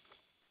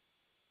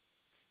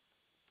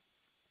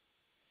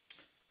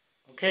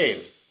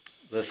 Okay,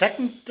 the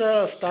second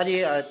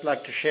study I'd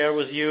like to share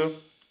with you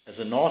is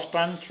a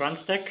Northbound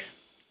Transdex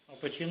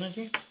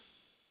opportunity.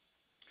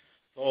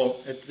 So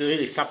it's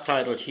really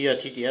subtitled here,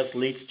 TTS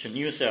leads to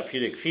new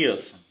therapeutic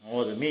fields.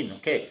 What does it mean?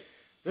 Okay,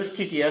 this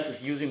TTS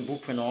is using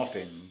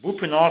buprenorphine.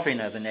 Buprenorphine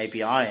as an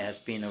API has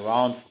been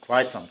around for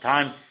quite some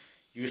time,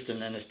 used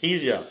in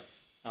anesthesia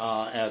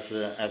as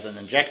an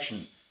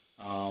injection.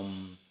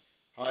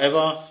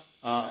 However,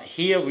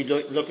 here we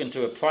look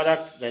into a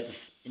product that is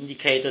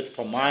indicated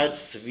for mild,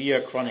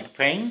 severe chronic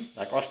pain,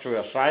 like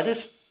osteoarthritis.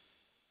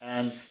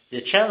 And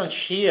the challenge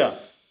here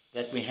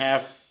that we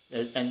have,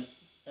 and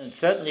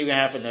certainly we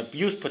have an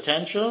abuse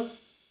potential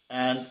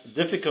and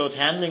difficult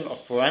handling of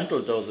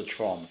parenteral dosage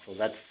form. So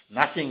that's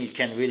nothing you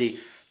can really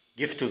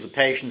give to the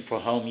patient for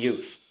home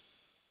use.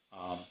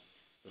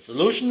 The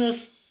solution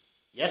is,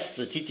 yes,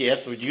 the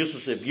TTS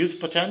reduces the abuse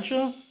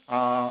potential.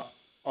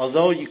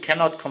 Although you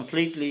cannot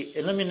completely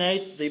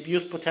eliminate the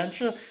abuse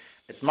potential,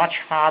 it's much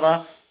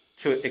harder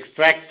to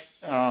extract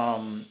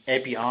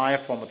API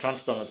from a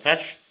transdermal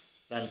patch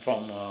than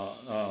from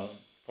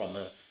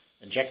an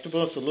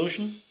injectable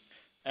solution.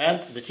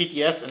 And the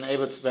TTS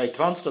enables very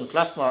constant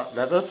plasma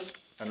levels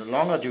and a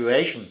longer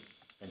duration.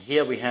 And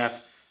here we have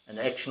an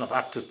action of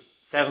up to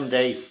 7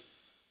 days.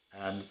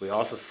 And we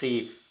also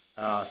see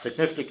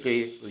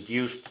significantly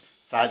reduced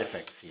side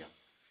effects here.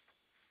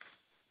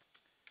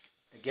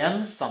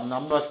 Again, some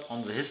numbers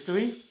on the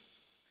history.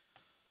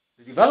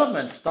 The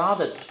development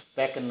started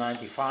back in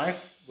 1995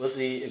 with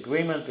the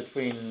agreement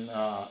between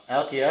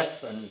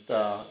LTS and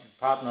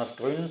partners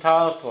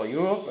Grünenthal for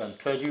Europe and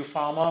Purdue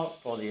Pharma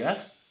for the US.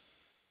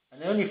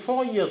 And only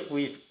 4 years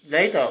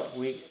later,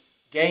 we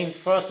gained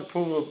first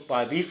approval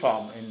by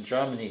BfArM in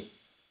Germany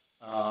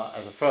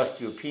as a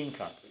first European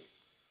country.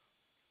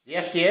 The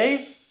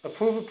FDA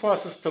approval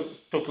process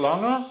took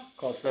longer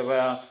because there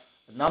were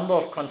a number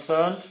of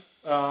concerns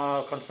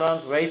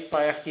raised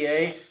by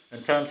FDA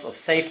in terms of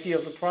safety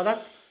of the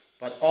product,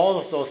 but all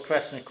of those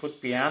questions could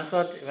be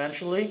answered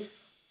eventually.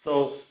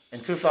 So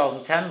in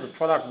 2010, the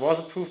product was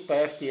approved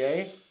by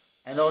FDA,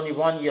 and only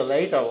 1 year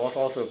later was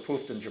also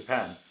approved in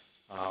Japan.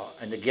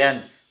 And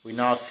again, we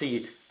now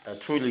see a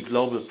truly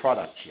global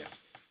product here.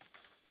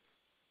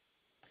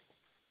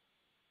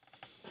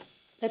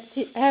 Let's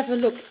have a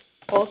look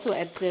also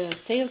at the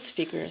sales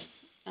figures.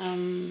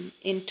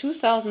 In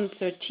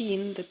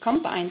 2013, the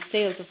combined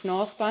sales of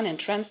Northbound and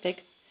Transdex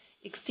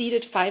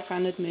exceeded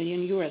 $500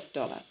 million.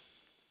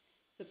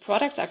 The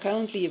products are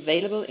currently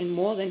available in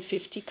more than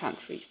 50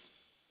 countries.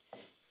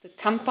 The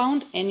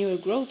compound annual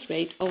growth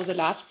rate over the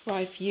last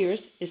 5 years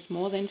is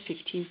more than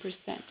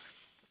 15%.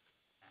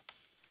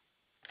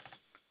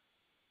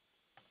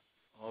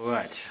 All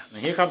right,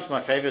 and here comes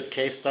my favorite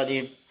case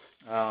study,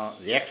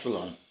 the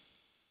Exelon.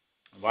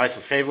 Why is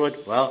it a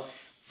favorite? Well,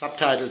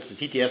 subtitles, the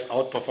TTS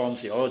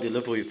outperforms the oral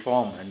delivery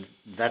form, and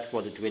that's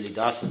what it really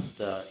does, and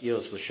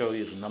Iris will show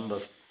you the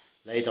numbers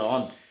later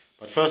on.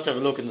 But first have a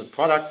look in the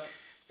product.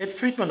 It's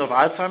treatment of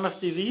Alzheimer's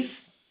disease.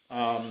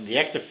 The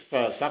active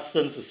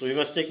substance is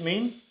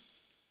rivastigmine,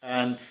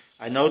 and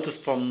I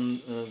noticed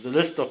from the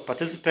list of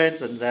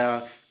participants, and there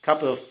are a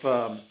couple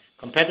of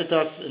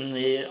competitors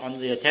on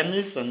the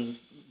attendees, and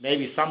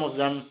maybe some of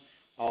them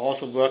are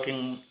also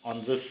working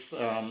on this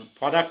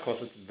product because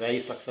it's a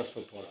very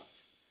successful product.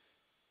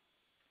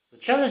 The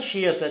challenge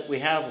here is that we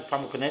have a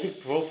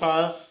pharmacokinetic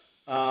profile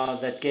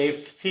that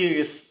gave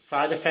serious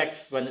side effects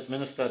when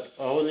administered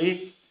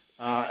orally,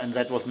 and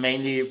that was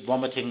mainly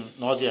vomiting,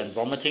 nausea and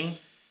vomiting,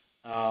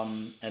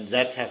 and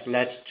that has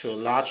led to a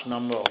large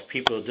number of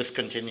people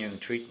discontinuing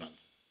treatment.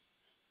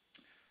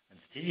 And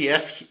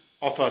TTS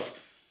offers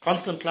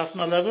constant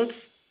plasma levels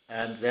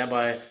and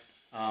thereby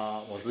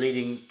was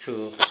leading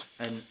to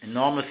an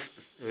enormous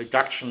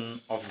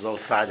reduction of those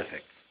side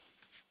effects.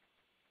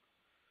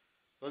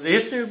 So the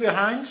history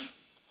behind?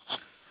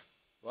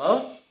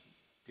 Well,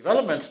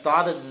 development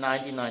started in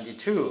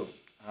 1992,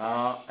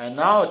 and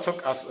now it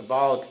took us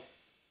about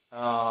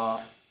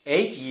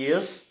 8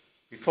 years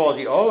before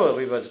the oral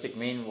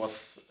rivastigmine was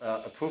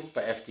approved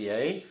by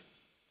FDA,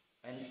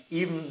 and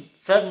even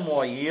 7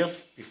 more years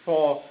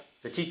before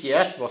the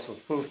TTS was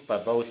approved by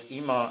both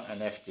EMA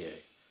and FDA.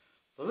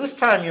 So this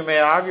time you may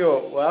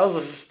argue, well,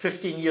 this is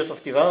 15 years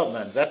of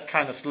development. That's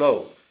kind of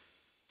slow.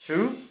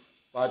 True,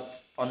 but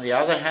on the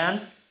other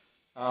hand,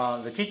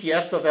 the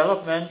TTS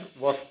development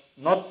was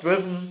not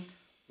driven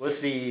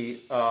with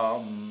the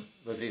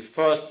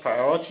first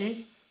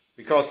priority,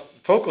 because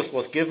focus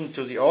was given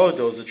to the oral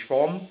dosage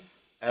form,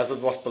 as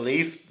it was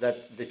believed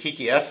that the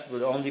TTS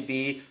would only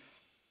be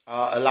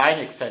a line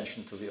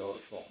extension to the oral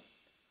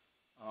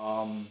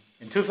form.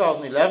 In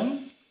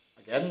 2011,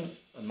 again,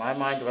 in my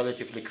mind,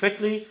 relatively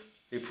quickly,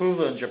 the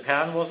approval in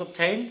Japan was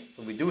obtained,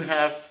 so we do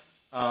have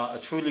a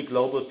truly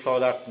global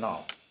product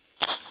now.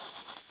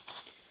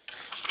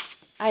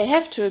 I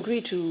have to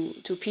agree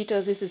to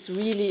Peter, this is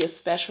really a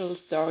special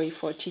story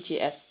for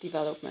TTS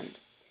development.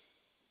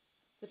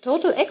 The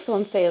total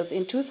Exelon sales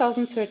in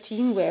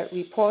 2013 were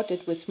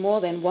reported with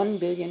more than $1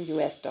 billion.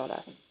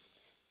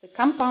 The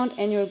compound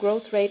annual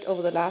growth rate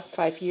over the last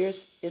 5 years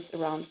is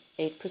around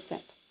 8%.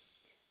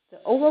 The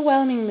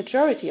overwhelming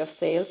majority of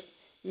sales,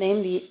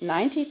 namely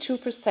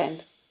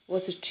 92%,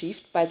 was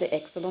achieved by the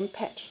Exelon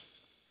patch.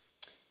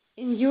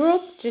 In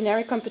Europe,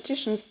 generic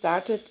competition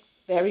started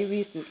very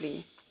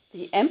recently.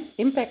 The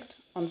impact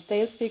on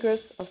sales figures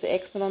of the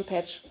Exelon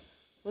patch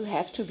will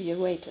have to be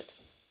awaited.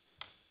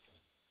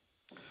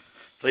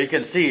 So you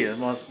can see it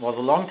was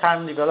a long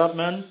time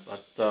development,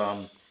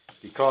 but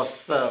because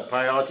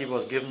priority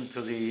was given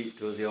to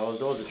the oral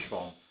dosage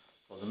form.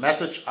 So the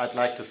message I'd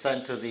like to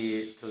send to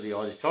the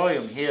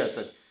auditorium here is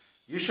that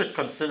you should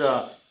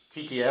consider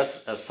TTS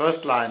as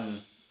first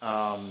line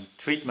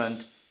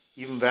treatment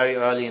even very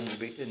early in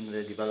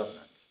the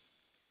development.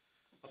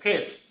 Okay,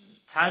 it's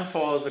time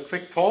for the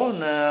quick poll,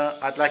 and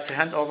I'd like to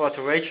hand over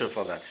to Rachel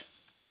for that.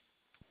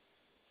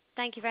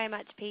 Thank you very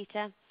much,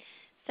 Peter.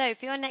 So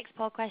for your next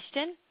poll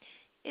question,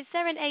 is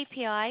there an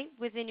API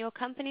within your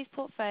company's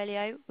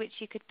portfolio which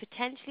you could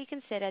potentially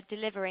consider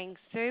delivering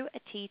through a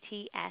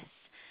TTS?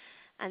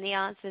 And the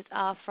answers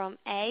are from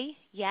A,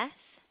 yes,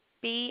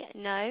 B,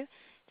 no,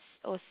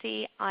 or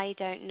C, I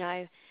don't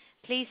know.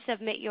 Please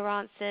submit your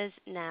answers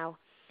now.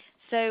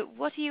 So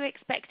what are you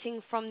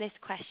expecting from this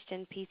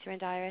question, Peter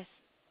and Iris?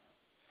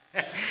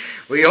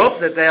 We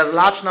hope that there are a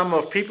large number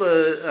of people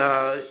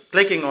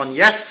clicking on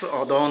yes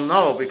or don't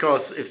know,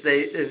 because if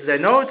they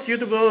know it's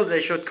suitable,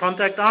 they should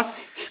contact us,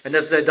 and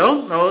if they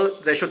don't know,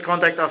 they should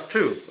contact us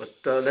too.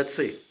 But let's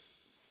see.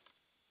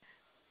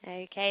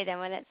 Okay, then,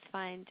 well, let's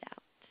find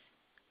out.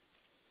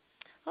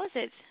 Oh, so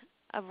it's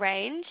a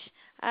range.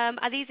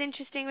 Are these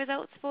interesting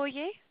results for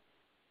you?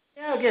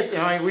 Yeah, I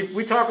guess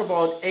we talk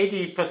about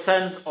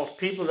 80% of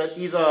people that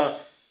either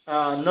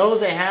know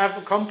they have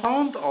a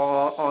compound or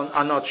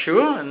are not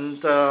sure, and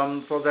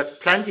so that's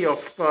plenty of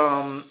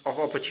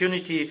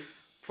opportunity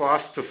for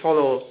us to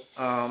follow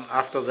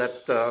after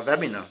that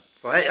webinar.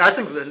 So I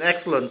think it's an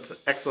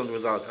excellent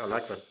result. I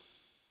like that.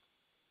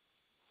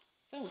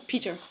 So,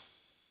 Peter,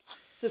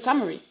 the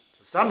summary.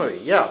 The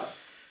summary, yeah.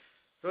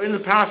 So in the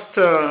past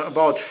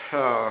about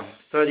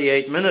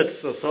 38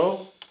 minutes or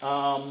so,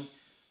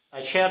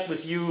 I shared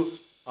with you,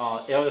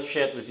 Eric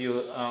shared with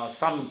you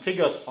some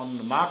figures on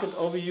the market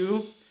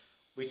overview.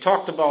 We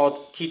talked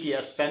about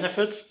TTS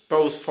benefits,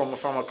 both from a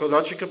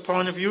pharmacological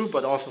point of view,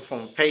 but also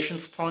from a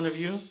patient's point of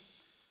view.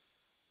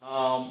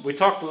 We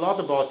talked a lot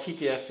about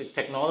TTS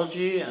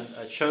technology, and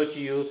I showed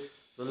you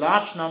the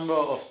large number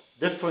of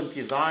different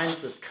designs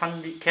that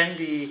can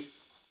be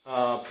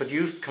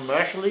produced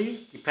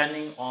commercially,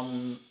 depending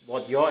on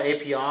what your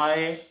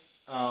API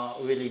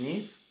really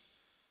needs.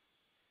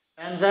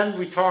 And then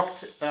we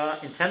talked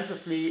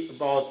intensively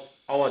about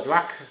our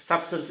drug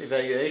substance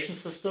evaluation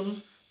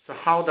system. So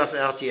how does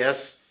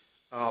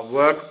RTS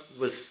work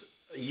with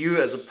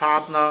you as a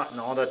partner in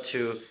order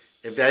to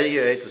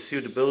evaluate the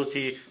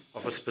suitability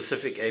of a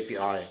specific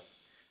API?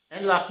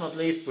 And last but not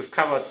least, we've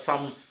covered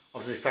some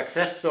of the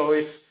success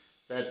stories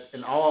that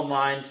in our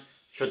mind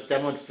should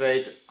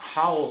demonstrate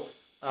how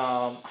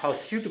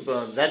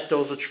suitable that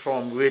dosage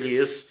form really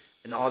is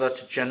in order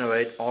to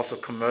generate also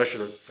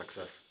commercial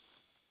success.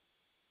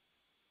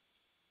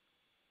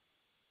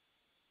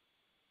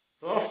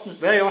 So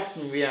very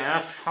often we are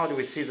asked, how do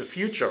we see the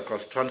future?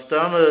 Because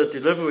transdermal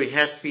delivery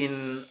has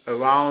been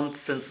around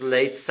since the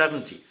late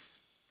 70s.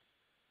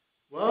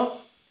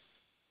 Well,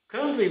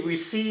 currently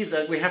we see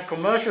that we have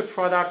commercial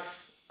products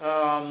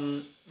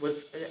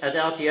at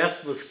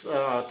RTS with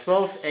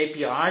 12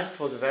 APIs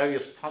for the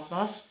various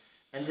partners,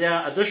 and there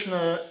are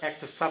additional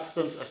active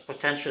substances as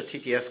potential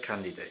TTS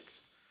candidates.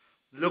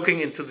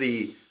 Looking into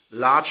the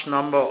large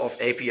number of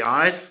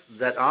APIs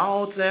that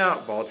are out there,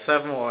 about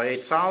 7,000 or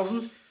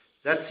 8,000,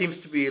 that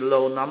seems to be a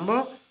low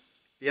number,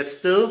 yet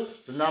still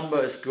the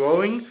number is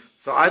growing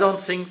So I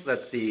don't think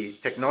that the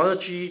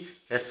technology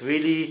has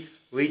really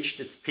reached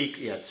its peak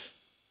yet.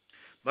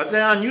 But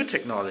there are new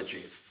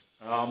technologies.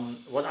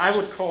 What I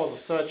would call the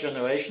third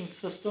generation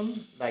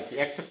system, like the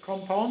active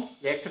compound,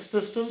 the active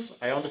systems,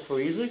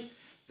 iontophoresis,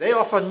 they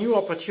offer new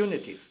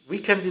opportunities.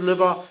 We can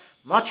deliver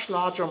much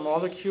larger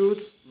molecules,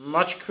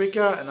 much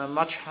quicker and at a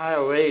much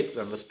higher rate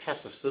than with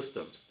passive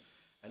systems.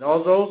 And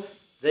although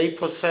they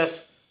possess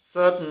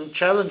certain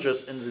challenges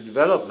in the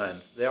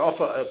development, they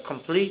offer a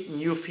complete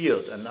new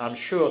field, and I'm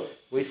sure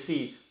we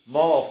see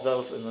more of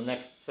those in the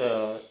next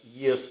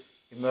years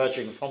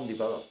emerging from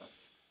development.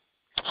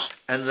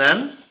 And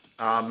then,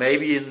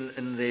 maybe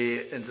in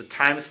the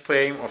time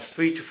frame of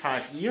 3 to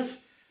 5 years,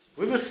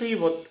 we will see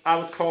what I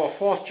would call a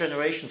fourth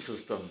generation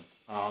system,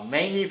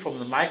 mainly from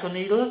the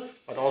microneedle,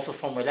 but also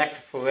from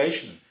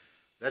electroporation,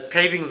 that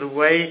paving the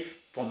way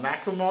for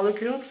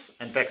macromolecules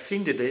and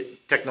vaccine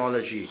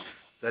technology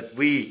that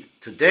we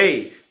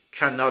today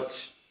cannot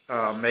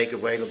make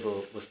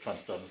available with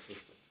transdermal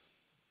systems.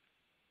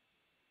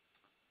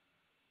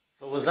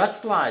 So with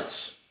that slide,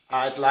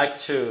 I'd like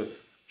to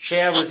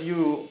share with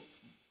you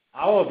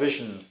our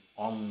vision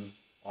on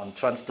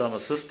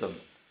transdermal systems,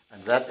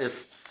 and that is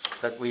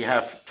that we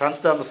have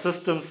transdermal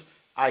systems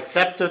are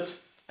accepted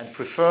and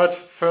preferred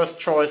first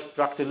choice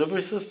drug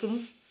delivery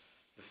systems,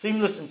 the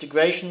seamless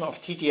integration of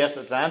TTS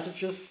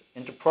advantages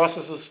into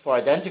processes for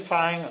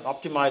identifying and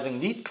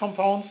optimizing lead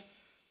compounds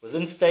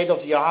within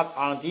state-of-the-art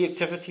R&D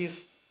activities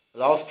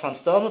allows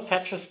transdermal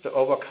patches to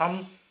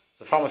overcome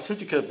the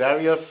pharmaceutical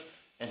barriers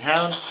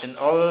inherent in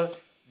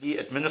orally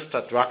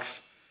administered drugs.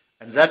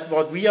 And that's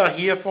what we are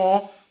here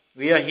for.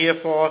 We are here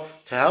for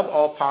to help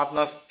our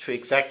partners to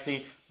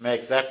exactly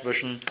make that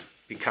vision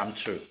become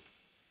true.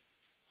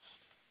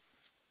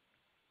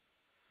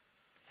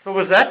 So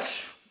with that,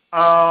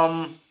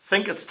 I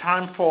think it's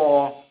time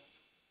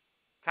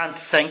to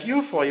thank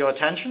you for your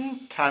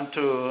attention, time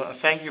to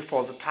thank you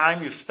for the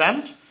time you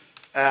spent,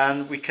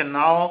 and we can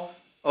now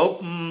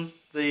open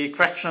the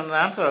question and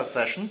answer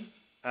session,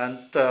 and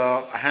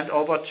I hand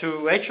over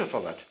to Rachel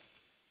for that.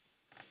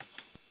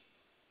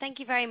 Thank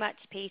you very much,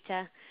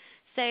 Peter.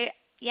 So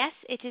yes,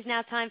 it is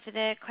now time for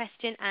the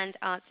question and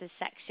answers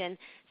section.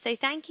 So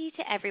thank you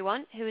to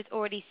everyone who has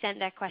already sent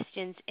their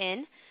questions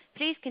in.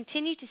 Please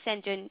continue to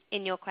send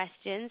in your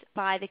questions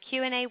via the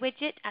Q&A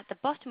widget at the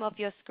bottom of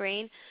your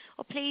screen,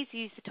 or please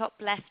use the top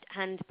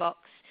left-hand box.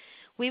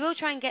 We will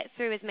try and get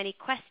through as many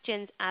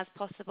questions as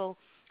possible.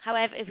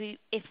 However,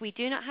 if we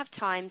do not have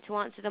time to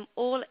answer them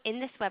all in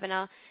this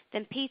webinar,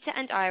 then Peter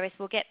and Iris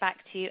will get back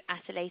to you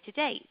at a later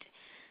date.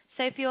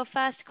 So for your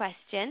first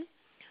question,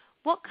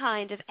 what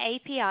kind of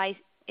API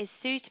is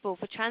suitable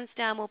for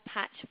transdermal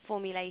patch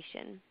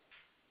formulation?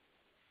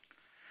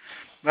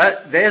 Well,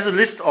 there's a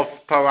list of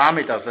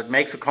parameters that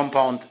makes a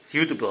compound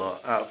suitable.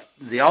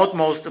 The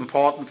utmost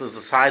importance is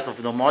the size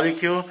of the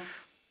molecule.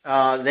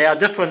 There are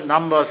different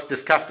numbers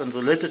discussed in the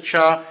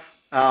literature.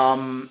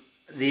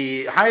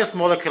 The highest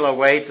molecular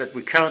weight that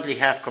we currently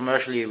have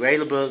commercially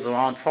available is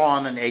around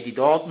 480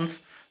 Daltons.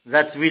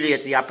 That's really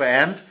at the upper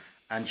end,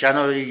 and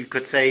generally you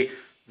could say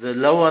the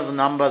lower the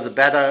number, the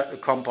better a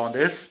compound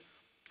is.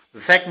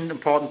 The second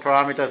important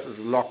parameter is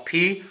log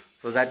P,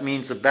 so that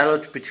means the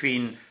balance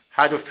between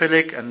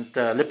hydrophilic and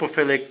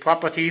lipophilic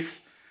properties.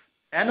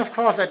 And of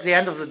course, at the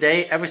end of the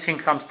day, everything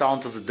comes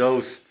down to the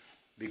dose,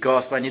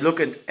 because when you look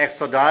at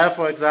estradiol,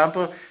 for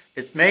example,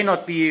 it may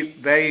not be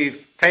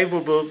very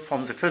favorable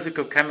from the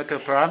physical chemical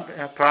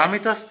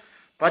parameters,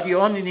 but you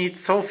only need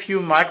so few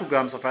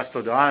micrograms of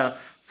estradiol,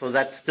 so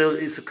that still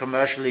is a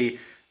commercially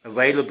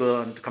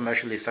available and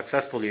commercially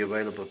successfully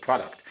available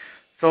product.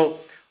 So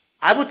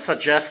I would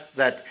suggest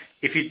that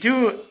if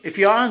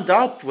you are in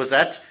doubt with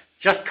that,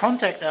 just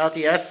contact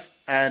LTS,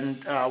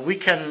 and we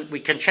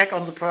can check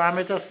on the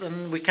parameters,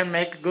 and we can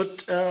make a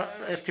good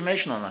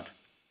estimation on that.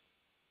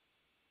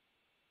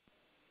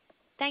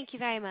 Thank you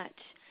very much.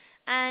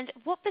 And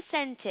what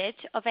percentage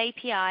of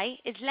API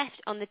is left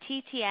on the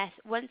TTS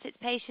once its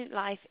patient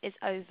life is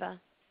over?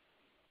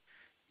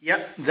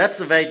 Yeah, that's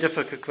a very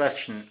difficult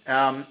question.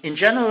 In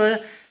general,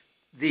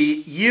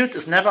 the yield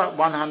is never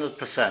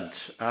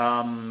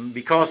 100%,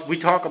 because we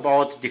talk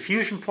about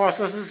diffusion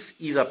processes,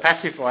 either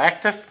passive or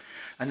active,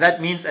 and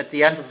that means at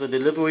the end of the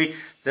delivery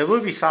there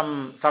will be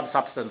some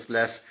substance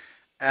less.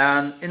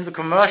 And in the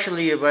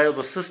commercially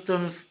available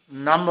systems,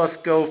 numbers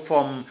go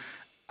from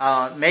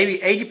maybe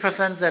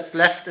 80% that's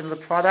left in the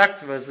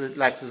product,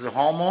 like the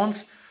hormones,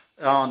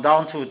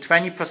 down to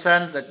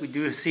 20% that we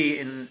do see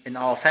in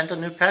our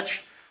fentanyl patch.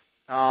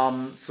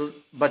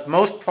 But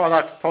most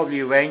products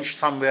probably range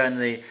somewhere in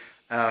the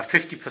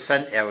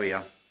 50%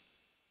 area.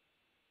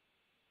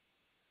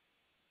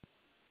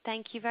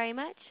 Thank you very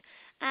much.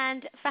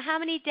 And for how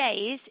many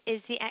days is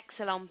the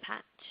Exelon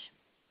patch?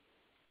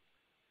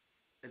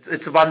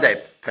 It's a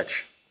one-day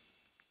patch.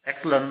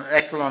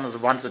 Exelon is a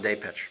once-a-day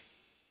patch.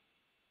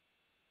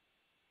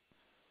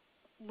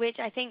 Which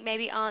I think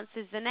maybe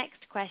answers the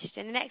next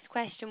question. The next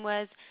question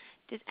was,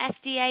 does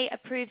FDA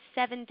approve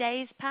 7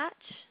 days patch?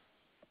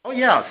 Oh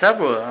yeah,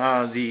 several.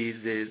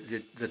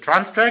 The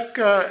Transtrack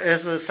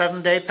is a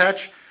 7-day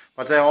patch,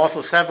 but there are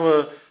also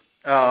several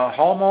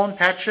hormone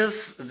patches.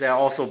 There are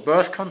also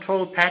birth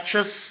control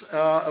patches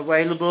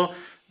available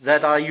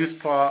that are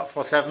used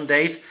for 7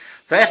 days.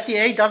 The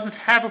FDA doesn't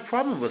have a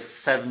problem with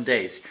 7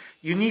 days.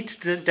 You need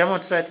to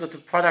demonstrate that the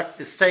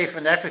product is safe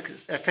and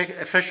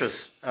efficacious,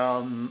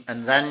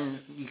 and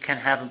then you can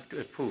have it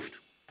approved.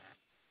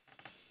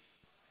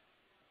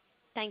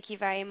 Thank you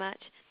very much.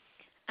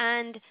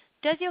 And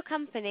does your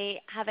company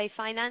have a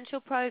financial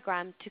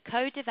program to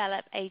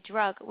co-develop a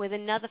drug with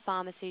another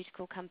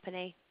pharmaceutical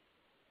company?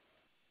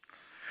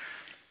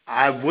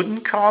 I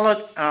wouldn't call it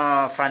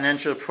a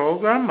financial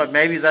program, but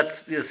maybe that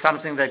is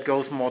something that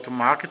goes more to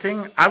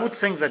marketing. I would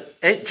think that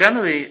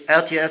generally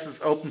LTS is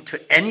open to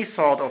any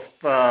sort of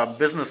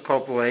business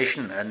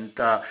cooperation, and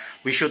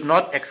we should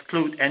not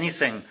exclude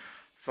anything.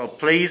 So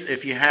please,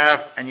 if you have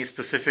any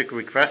specific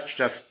requests,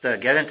 just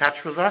get in touch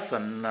with us,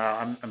 and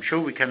I'm sure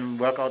we can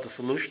work out a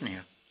solution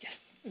here. Yes,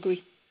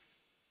 agree.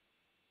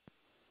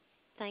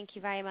 Thank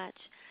you very much.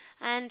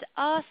 And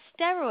are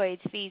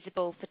steroids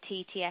feasible for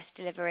TTS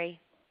delivery?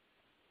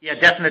 Yeah,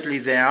 definitely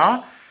there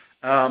are.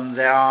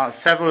 There are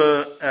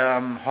several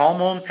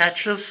hormone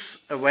patches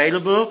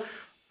available.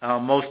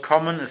 Most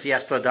common is the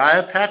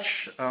estradiol patch,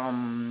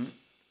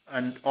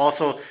 and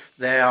also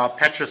there are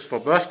patches for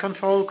birth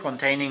control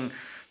containing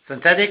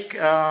synthetic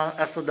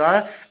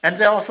estradiol, and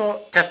there are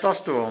also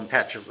testosterone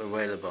patches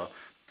available.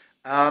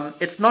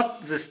 It's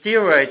not the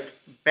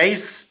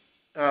steroid-based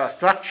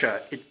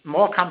structure. It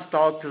more comes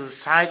down to the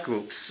side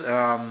groups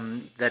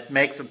that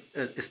makes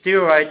a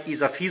steroid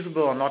either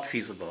feasible or not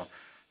feasible.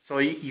 So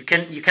you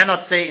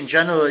cannot say in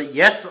general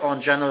yes or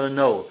in general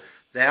no.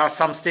 There are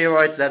some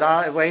steroids that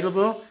are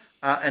available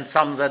and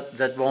some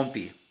that won't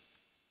be.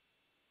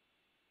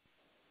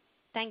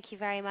 Thank you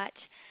very much.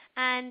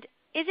 And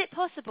is it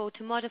possible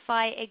to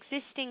modify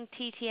existing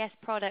TTS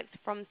products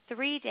from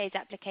 3 days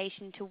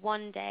application to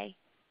 1 day?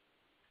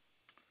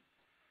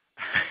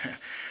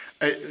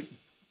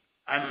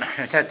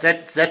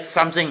 That's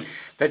something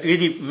that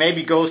really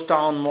maybe goes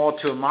down more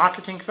to a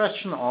marketing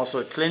question, also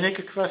a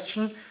clinical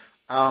question.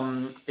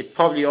 It's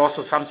probably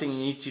also something you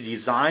need to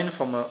design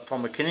from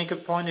a clinical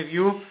point of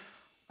view.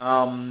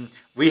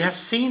 We have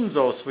seen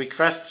those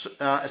requests,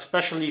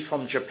 especially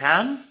from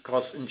Japan,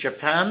 because in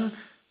Japan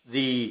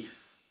the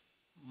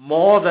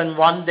more than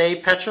 1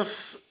 day patches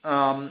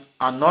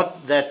are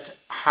not that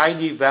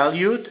highly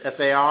valued as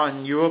they are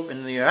in Europe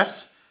and the US,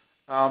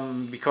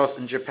 because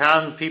in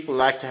Japan people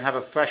like to have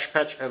a fresh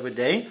patch every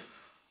day,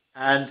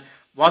 and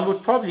one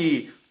would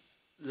probably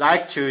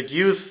like to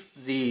reduce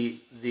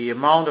the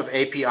amount of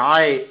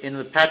API in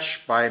the patch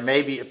by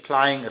maybe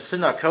applying a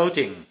thinner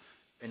coating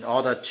in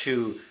order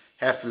to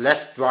have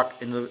less drug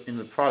in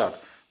the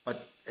product.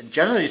 But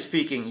generally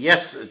speaking,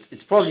 yes,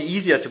 it's probably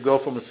easier to go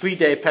from a 3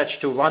 day patch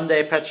to a 1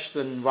 day patch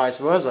than vice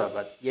versa.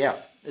 But yeah,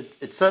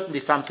 it's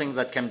certainly something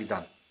that can be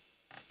done.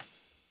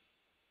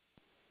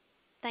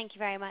 Thank you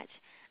very much.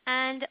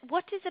 And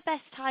what is the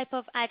best type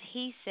of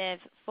adhesive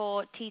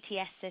for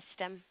TTS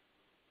system?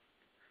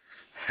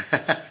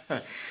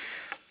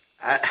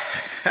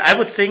 I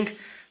would think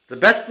the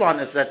best one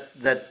is that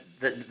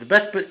the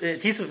best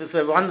adhesive is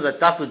the one that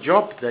does the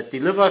job, that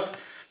delivers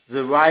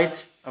the right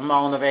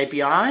amount of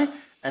API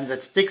and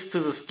that sticks to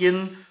the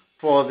skin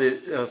for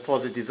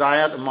the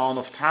desired amount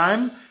of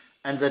time,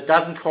 and that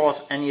doesn't cause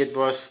any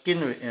adverse skin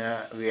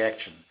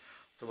reaction.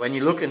 So when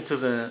you look into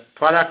the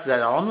products that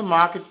are on the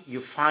market,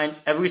 you find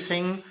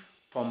everything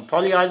from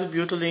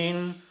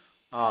polyisobutylene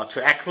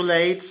to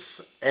acrylates,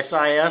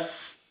 SIS,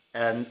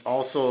 and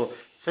also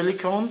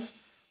silicones.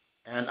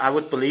 And I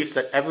would believe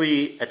that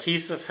every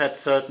adhesive has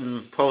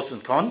certain pros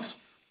and cons,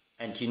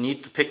 and you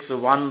need to pick the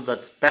one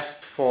that's best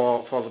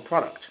for the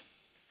product.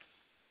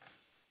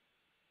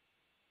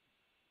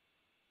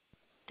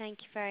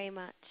 Thank you very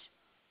much.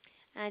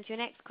 And your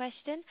next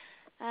question,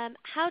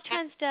 how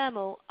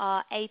transdermal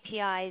are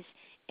APIs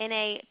in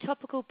a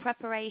topical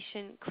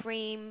preparation,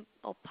 cream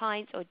or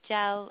pint or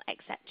gel,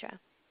 etc.?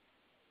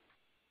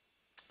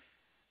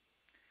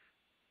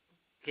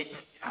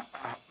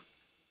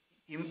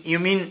 You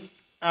mean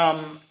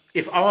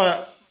if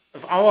our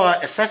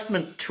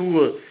assessment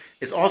tool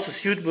is also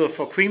suitable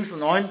for creams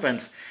and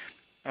ointments?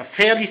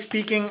 Fairly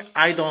speaking,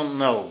 I don't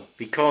know,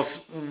 because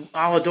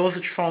our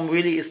dosage form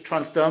really is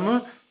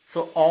transdermal,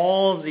 so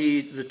all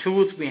the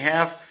tools we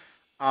have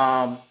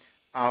are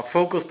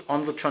focused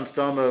on the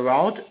transdermal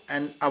route,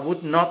 and I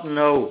would not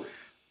know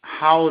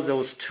how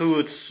those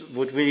tools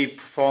would really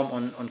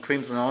perform on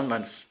creams and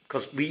ointments,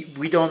 because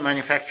we don't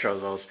manufacture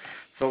those.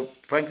 So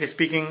frankly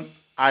speaking,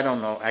 I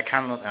don't know. I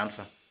cannot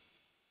answer.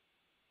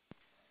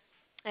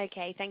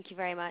 Okay, thank you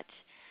very much.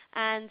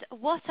 And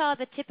what are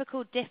the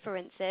typical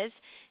differences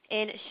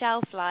in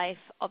shelf life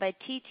of a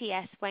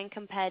TTS when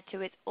compared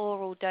to its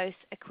oral dose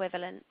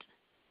equivalent?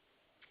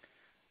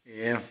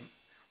 Yeah,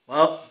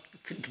 well,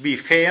 to be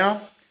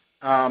fair,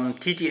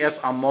 TTS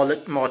are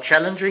more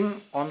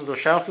challenging on the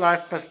shelf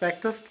life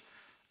perspective,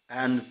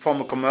 and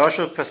from a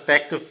commercial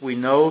perspective, we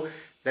know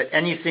that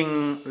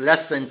anything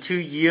less than 2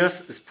 years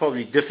is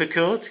probably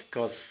difficult,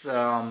 because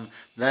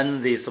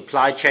then the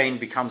supply chain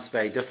becomes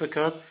very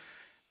difficult.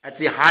 At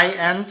the high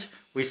end,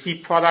 we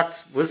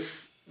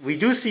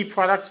do see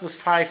products with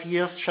 5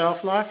 years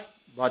shelf life,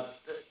 but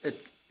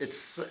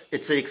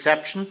it's the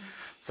exception.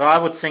 So I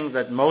would think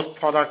that most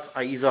products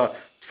are either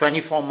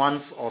 24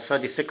 months or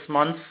 36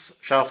 months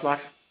shelf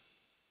life.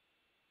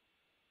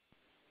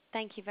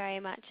 Thank you very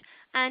much.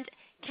 And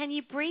can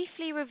you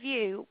briefly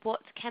review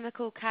what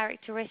chemical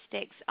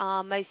characteristics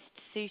are most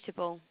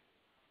suitable?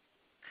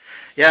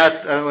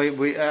 Yes,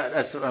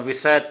 as we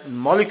said,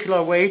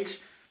 molecular weight,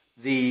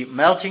 the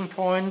melting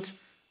point,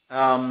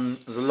 the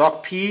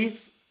log P,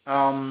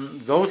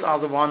 those are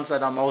the ones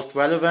that are most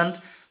relevant.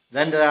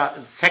 Then there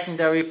are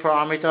secondary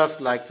parameters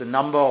like the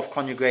number of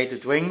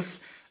conjugated rings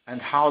and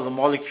how the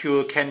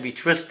molecule can be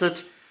twisted,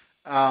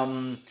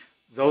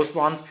 those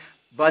ones.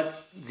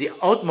 But the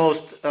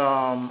outmost,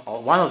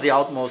 or one of the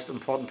outmost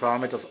important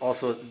parameters,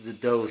 also the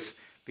dose,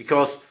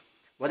 because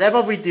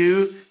whatever we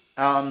do,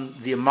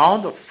 the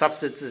amount of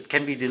substance that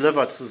can be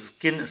delivered to the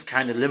skin is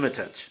kind of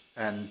limited,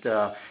 and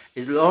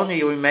it will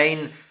only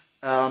remain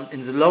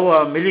in the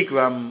lower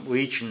milligram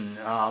region.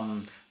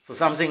 So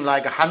something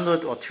like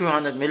 100 or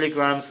 200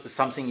 milligrams is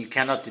something you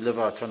cannot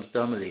deliver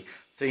transdermally.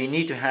 So you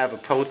need to have a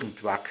potent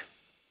drug.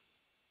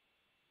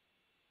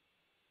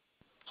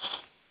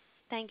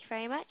 Thank you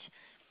very much.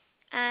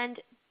 And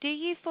do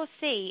you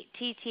foresee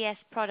TTS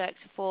products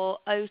for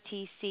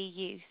OTC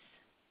use?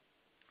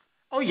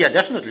 Oh yeah,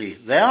 definitely.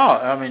 There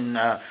are. I mean,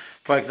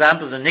 for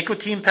example, the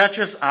nicotine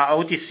patches are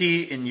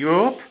OTC in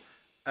Europe.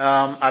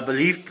 I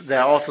believe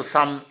there are also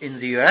some in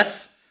the US.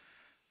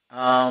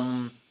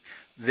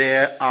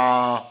 There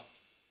are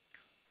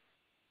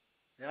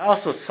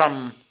also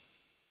some,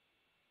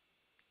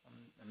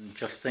 I'm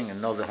just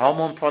thinking, no, the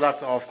hormone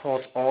products are, of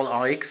course, all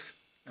RX.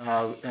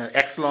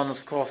 Exelon,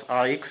 of course,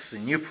 RX. The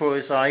Nupro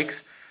is RX.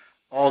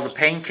 All the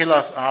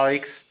painkillers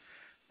RX.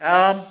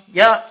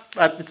 Yeah,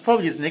 but it's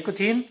probably the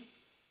nicotine.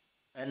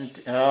 And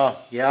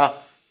yeah,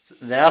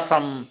 there are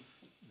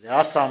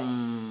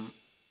some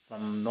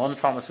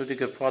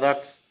non-pharmaceutical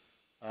products,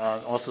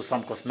 also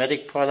some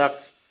cosmetic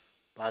products.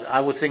 But I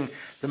would think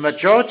the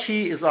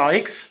majority is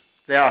RX.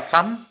 There are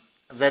some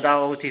that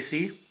are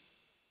OTC.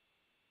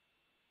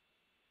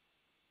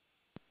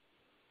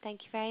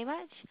 Thank you very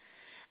much.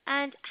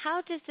 And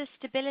how does the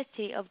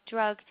stability of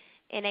drug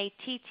in a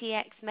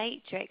TTX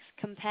matrix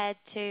compared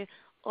to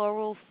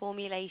oral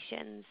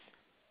formulations?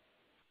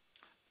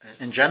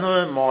 In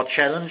general, more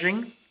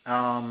challenging.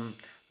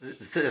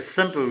 The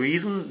simple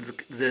reason,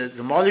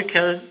 the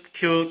molecule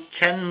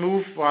can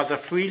move rather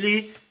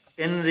freely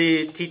in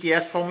the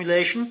TTS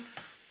formulation.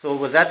 So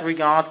with that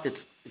regard,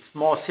 it's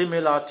more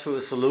similar to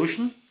a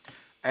solution,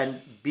 and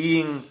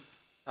being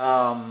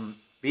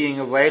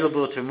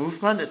available to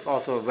movement, it's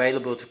also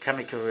available to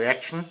chemical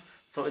reaction.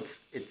 So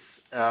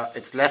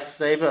it's less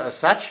stable as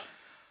such.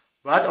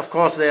 But of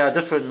course, there are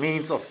different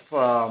means of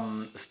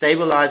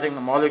stabilizing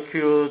a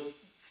molecule,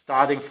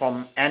 starting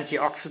from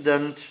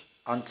antioxidant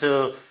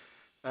until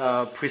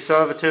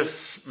preservatives,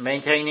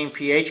 maintaining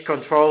pH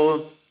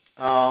control,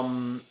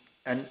 and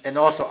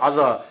also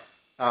other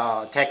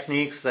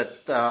techniques that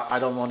I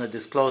don't want to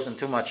disclose in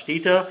too much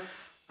detail.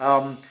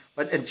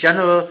 But in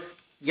general,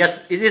 yes,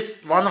 it is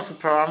one of the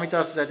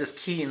parameters that is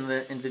key in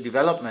the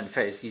development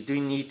phase. You do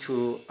need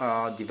to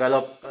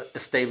develop a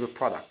stable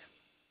product.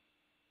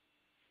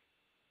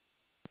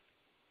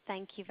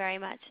 Thank you very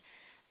much.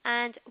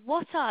 And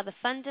what are the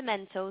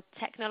fundamental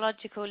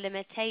technological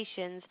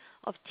limitations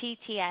of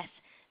TTS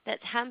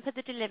that hamper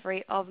the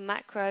delivery of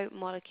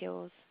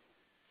macromolecules?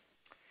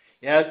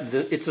 Yeah,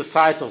 it's the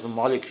size of the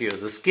molecule.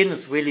 The skin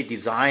is really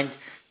designed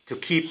to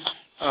keep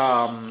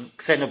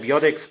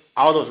xenobiotics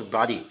out of the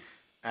body.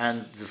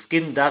 And the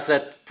skin does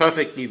that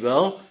perfectly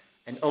well,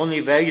 and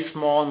only very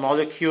small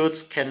molecules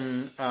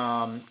can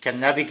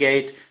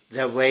navigate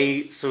their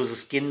way through the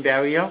skin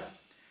barrier.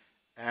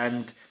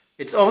 And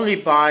it's only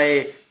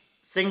by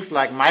things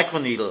like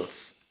microneedles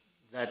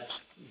that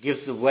gives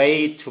the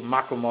way to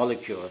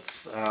macromolecules.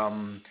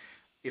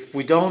 If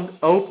we don't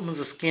open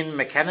the skin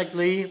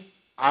mechanically,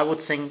 I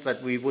would think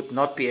that we would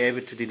not be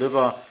able to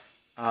deliver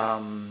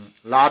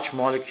large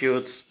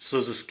molecules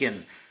through the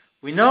skin.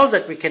 We know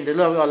that we can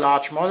deliver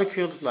large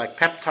molecules like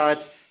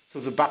peptides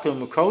through the buccal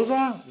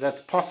mucosa.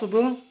 That's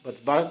possible,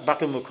 but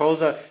buccal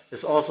mucosa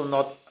is also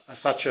not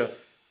such a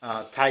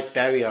tight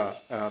barrier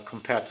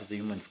compared to the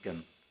human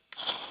skin.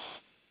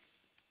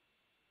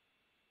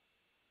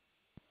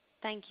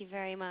 Thank you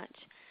very much.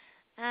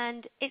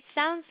 And it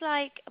sounds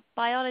like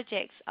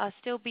biologics are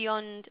still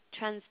beyond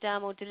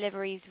transdermal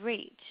delivery's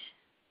reach.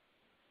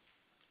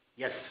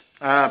 Yes.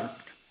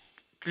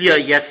 Clear,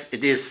 yes,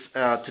 it is.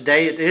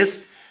 Today it is.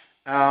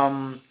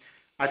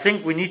 I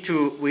think we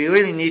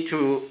really need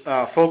to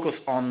focus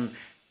on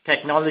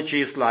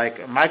technologies like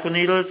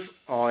microneedles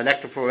or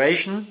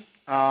electroporation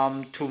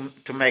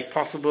to make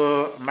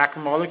possible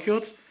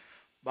macromolecules.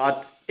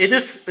 But it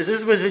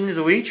is within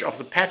the reach of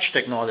the patch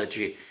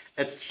technology.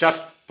 It's just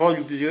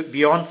probably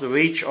beyond the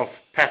reach of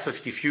passive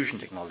diffusion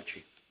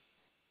technology.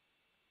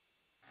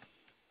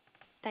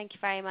 Thank you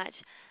very much.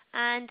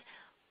 And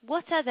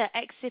what other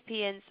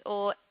excipients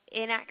or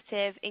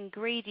inactive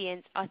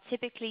ingredients are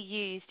typically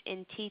used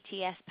in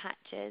TTS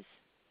patches?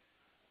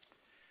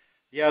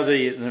 Yeah,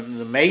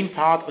 the main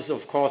part is,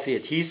 of course, the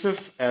adhesive,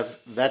 as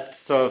that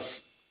serves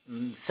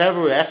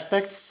several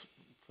aspects.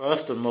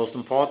 First and most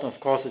important, of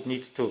course, it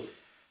needs to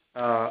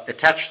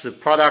attach the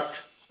product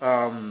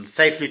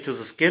safely to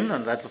the skin,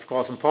 and that's, of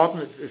course,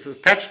 important. If the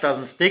patch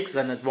doesn't stick,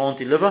 then it won't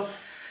deliver.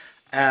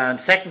 And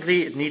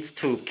secondly, it needs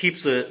to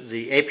keep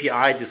the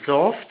API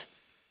dissolved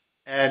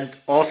and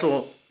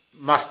also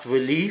must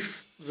release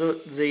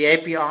the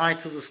API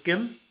to the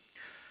skin.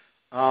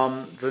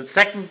 The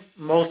second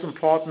most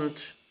important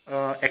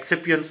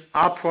excipients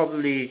are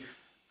probably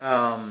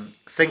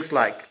things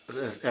like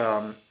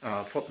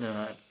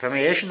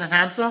permeation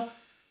enhancer,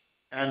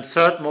 and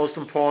third most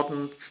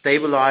important,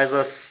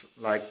 stabilizers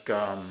like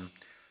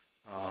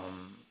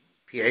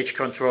pH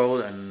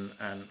control and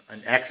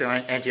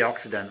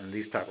antioxidant and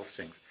these type of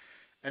things.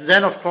 And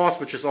then, of course,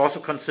 which is also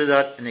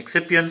considered an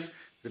excipient,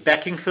 the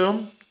backing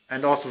film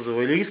and also the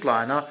release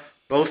liner,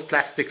 both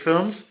plastic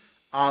films,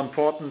 are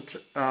important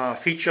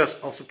features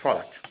of the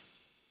product.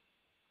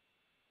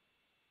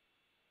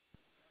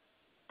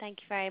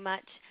 Thank you very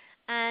much.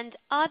 And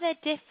are there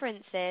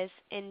differences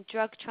in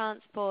drug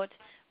transport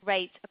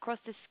rates across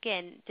the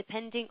skin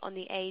depending on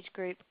the age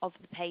group of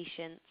the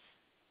patients?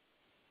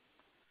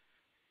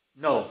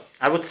 No,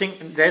 I would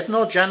think there's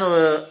no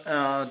general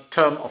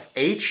term of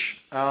age.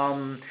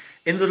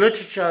 In the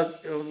literature,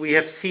 we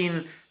have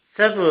seen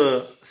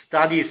several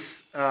studies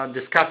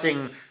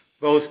discussing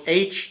both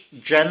age,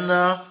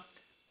 gender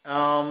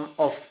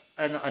of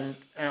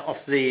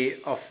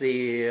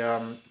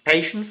the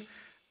patients,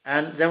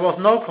 and there was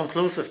no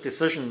conclusive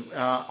decision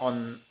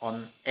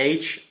on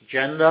age,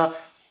 gender,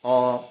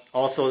 or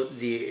also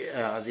the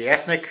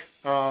ethnic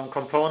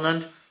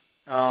component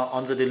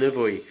on the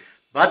delivery.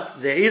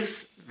 But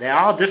there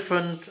are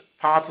different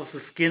parts of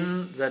the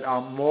skin that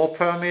are more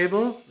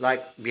permeable,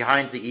 like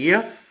behind the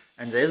ear,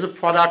 and there is a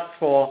product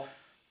for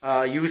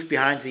use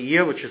behind the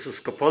ear, which is a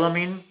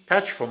scopolamine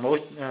patch for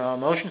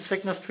motion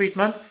sickness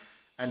treatment,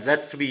 and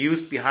that's to be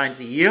used behind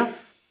the ear.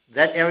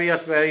 That area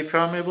is very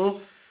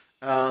permeable.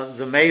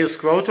 The male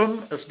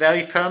scrotum is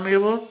very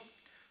permeable,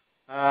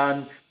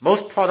 and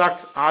most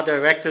products are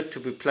directed to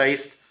be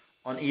placed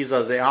on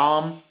either the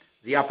arm,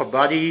 the upper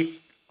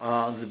body,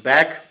 the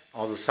back,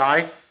 or the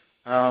side.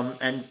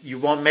 And you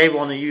may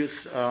want to use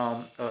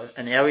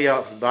an area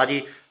of the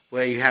body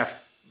where you have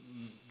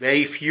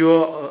very few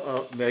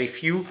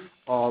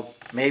or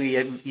maybe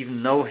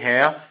even no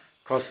hair,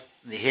 because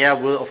the hair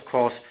will, of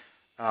course,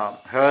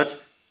 hurt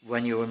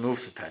when you remove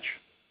the patch.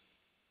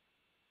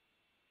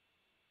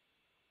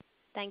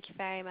 Thank you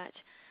very much.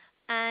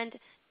 And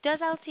does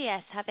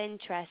LTS have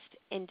interest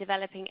in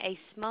developing a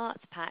smart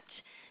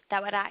patch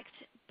that would act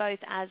both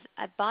as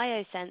a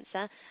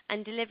biosensor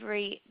and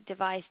delivery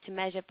device to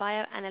measure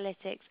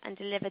bioanalytics and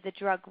deliver the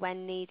drug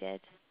when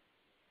needed?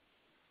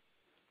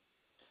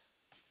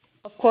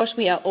 Of course,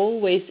 we are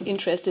always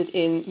interested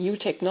in new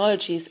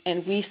technologies,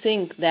 and we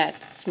think that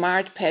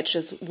smart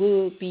patches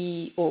will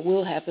be or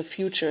will have a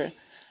future.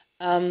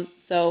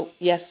 So,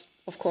 yes,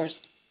 of course.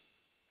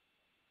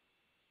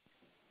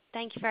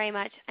 Thank you very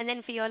much. And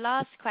then for your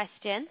last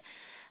question,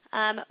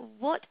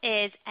 what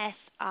is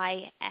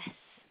SIS?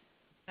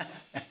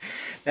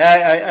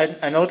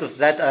 I noticed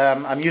that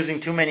I'm using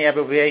too many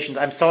abbreviations.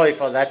 I'm sorry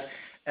for that.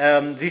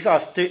 These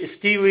are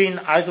styrene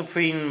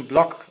isoprene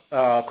block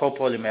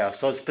copolymer,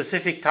 so a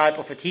specific type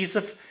of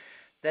adhesive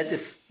that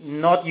is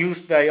not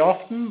used very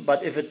often,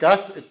 but if it does,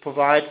 it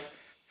provides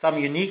some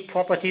unique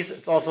properties.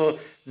 It's also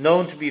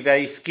known to be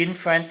very skin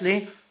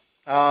friendly.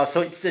 So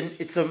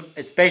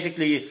it's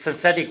basically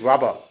synthetic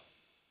rubber.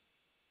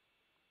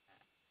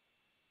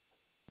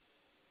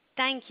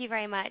 Thank you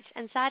very much.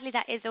 And sadly,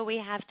 that is all we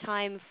have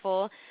time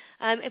for.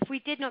 If we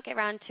did not get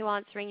around to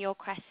answering your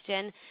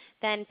question,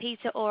 then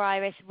Peter or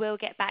Iris will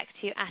get back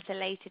to you at a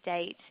later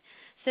date.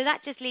 So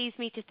that just leaves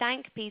me to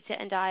thank Peter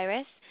and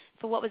Iris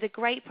for what was a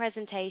great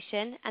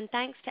presentation, and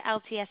thanks to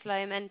LTS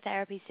Lohmann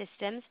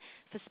Therapie-Systems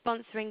for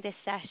sponsoring this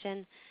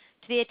session.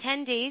 To the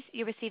attendees,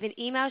 you'll receive an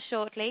email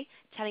shortly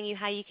telling you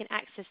how you can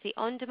access the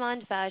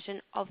on-demand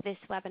version of this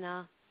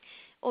webinar.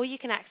 Or you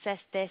can access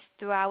this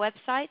through our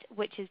website,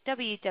 which is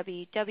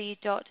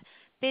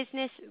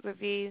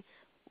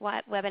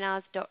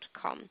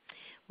www.businessreviewwebinars.com.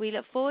 We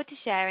look forward to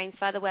sharing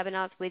further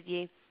webinars with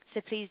you,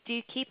 so please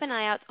do keep an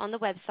eye out on the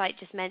website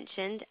just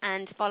mentioned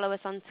and follow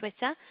us on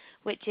Twitter,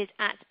 which is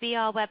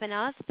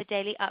 @BRWebinars for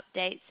daily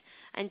updates,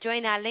 and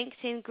join our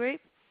LinkedIn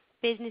group,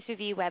 Business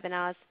Review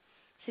Webinars.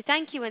 So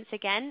thank you once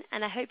again,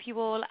 and I hope you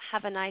all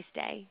have a nice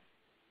day.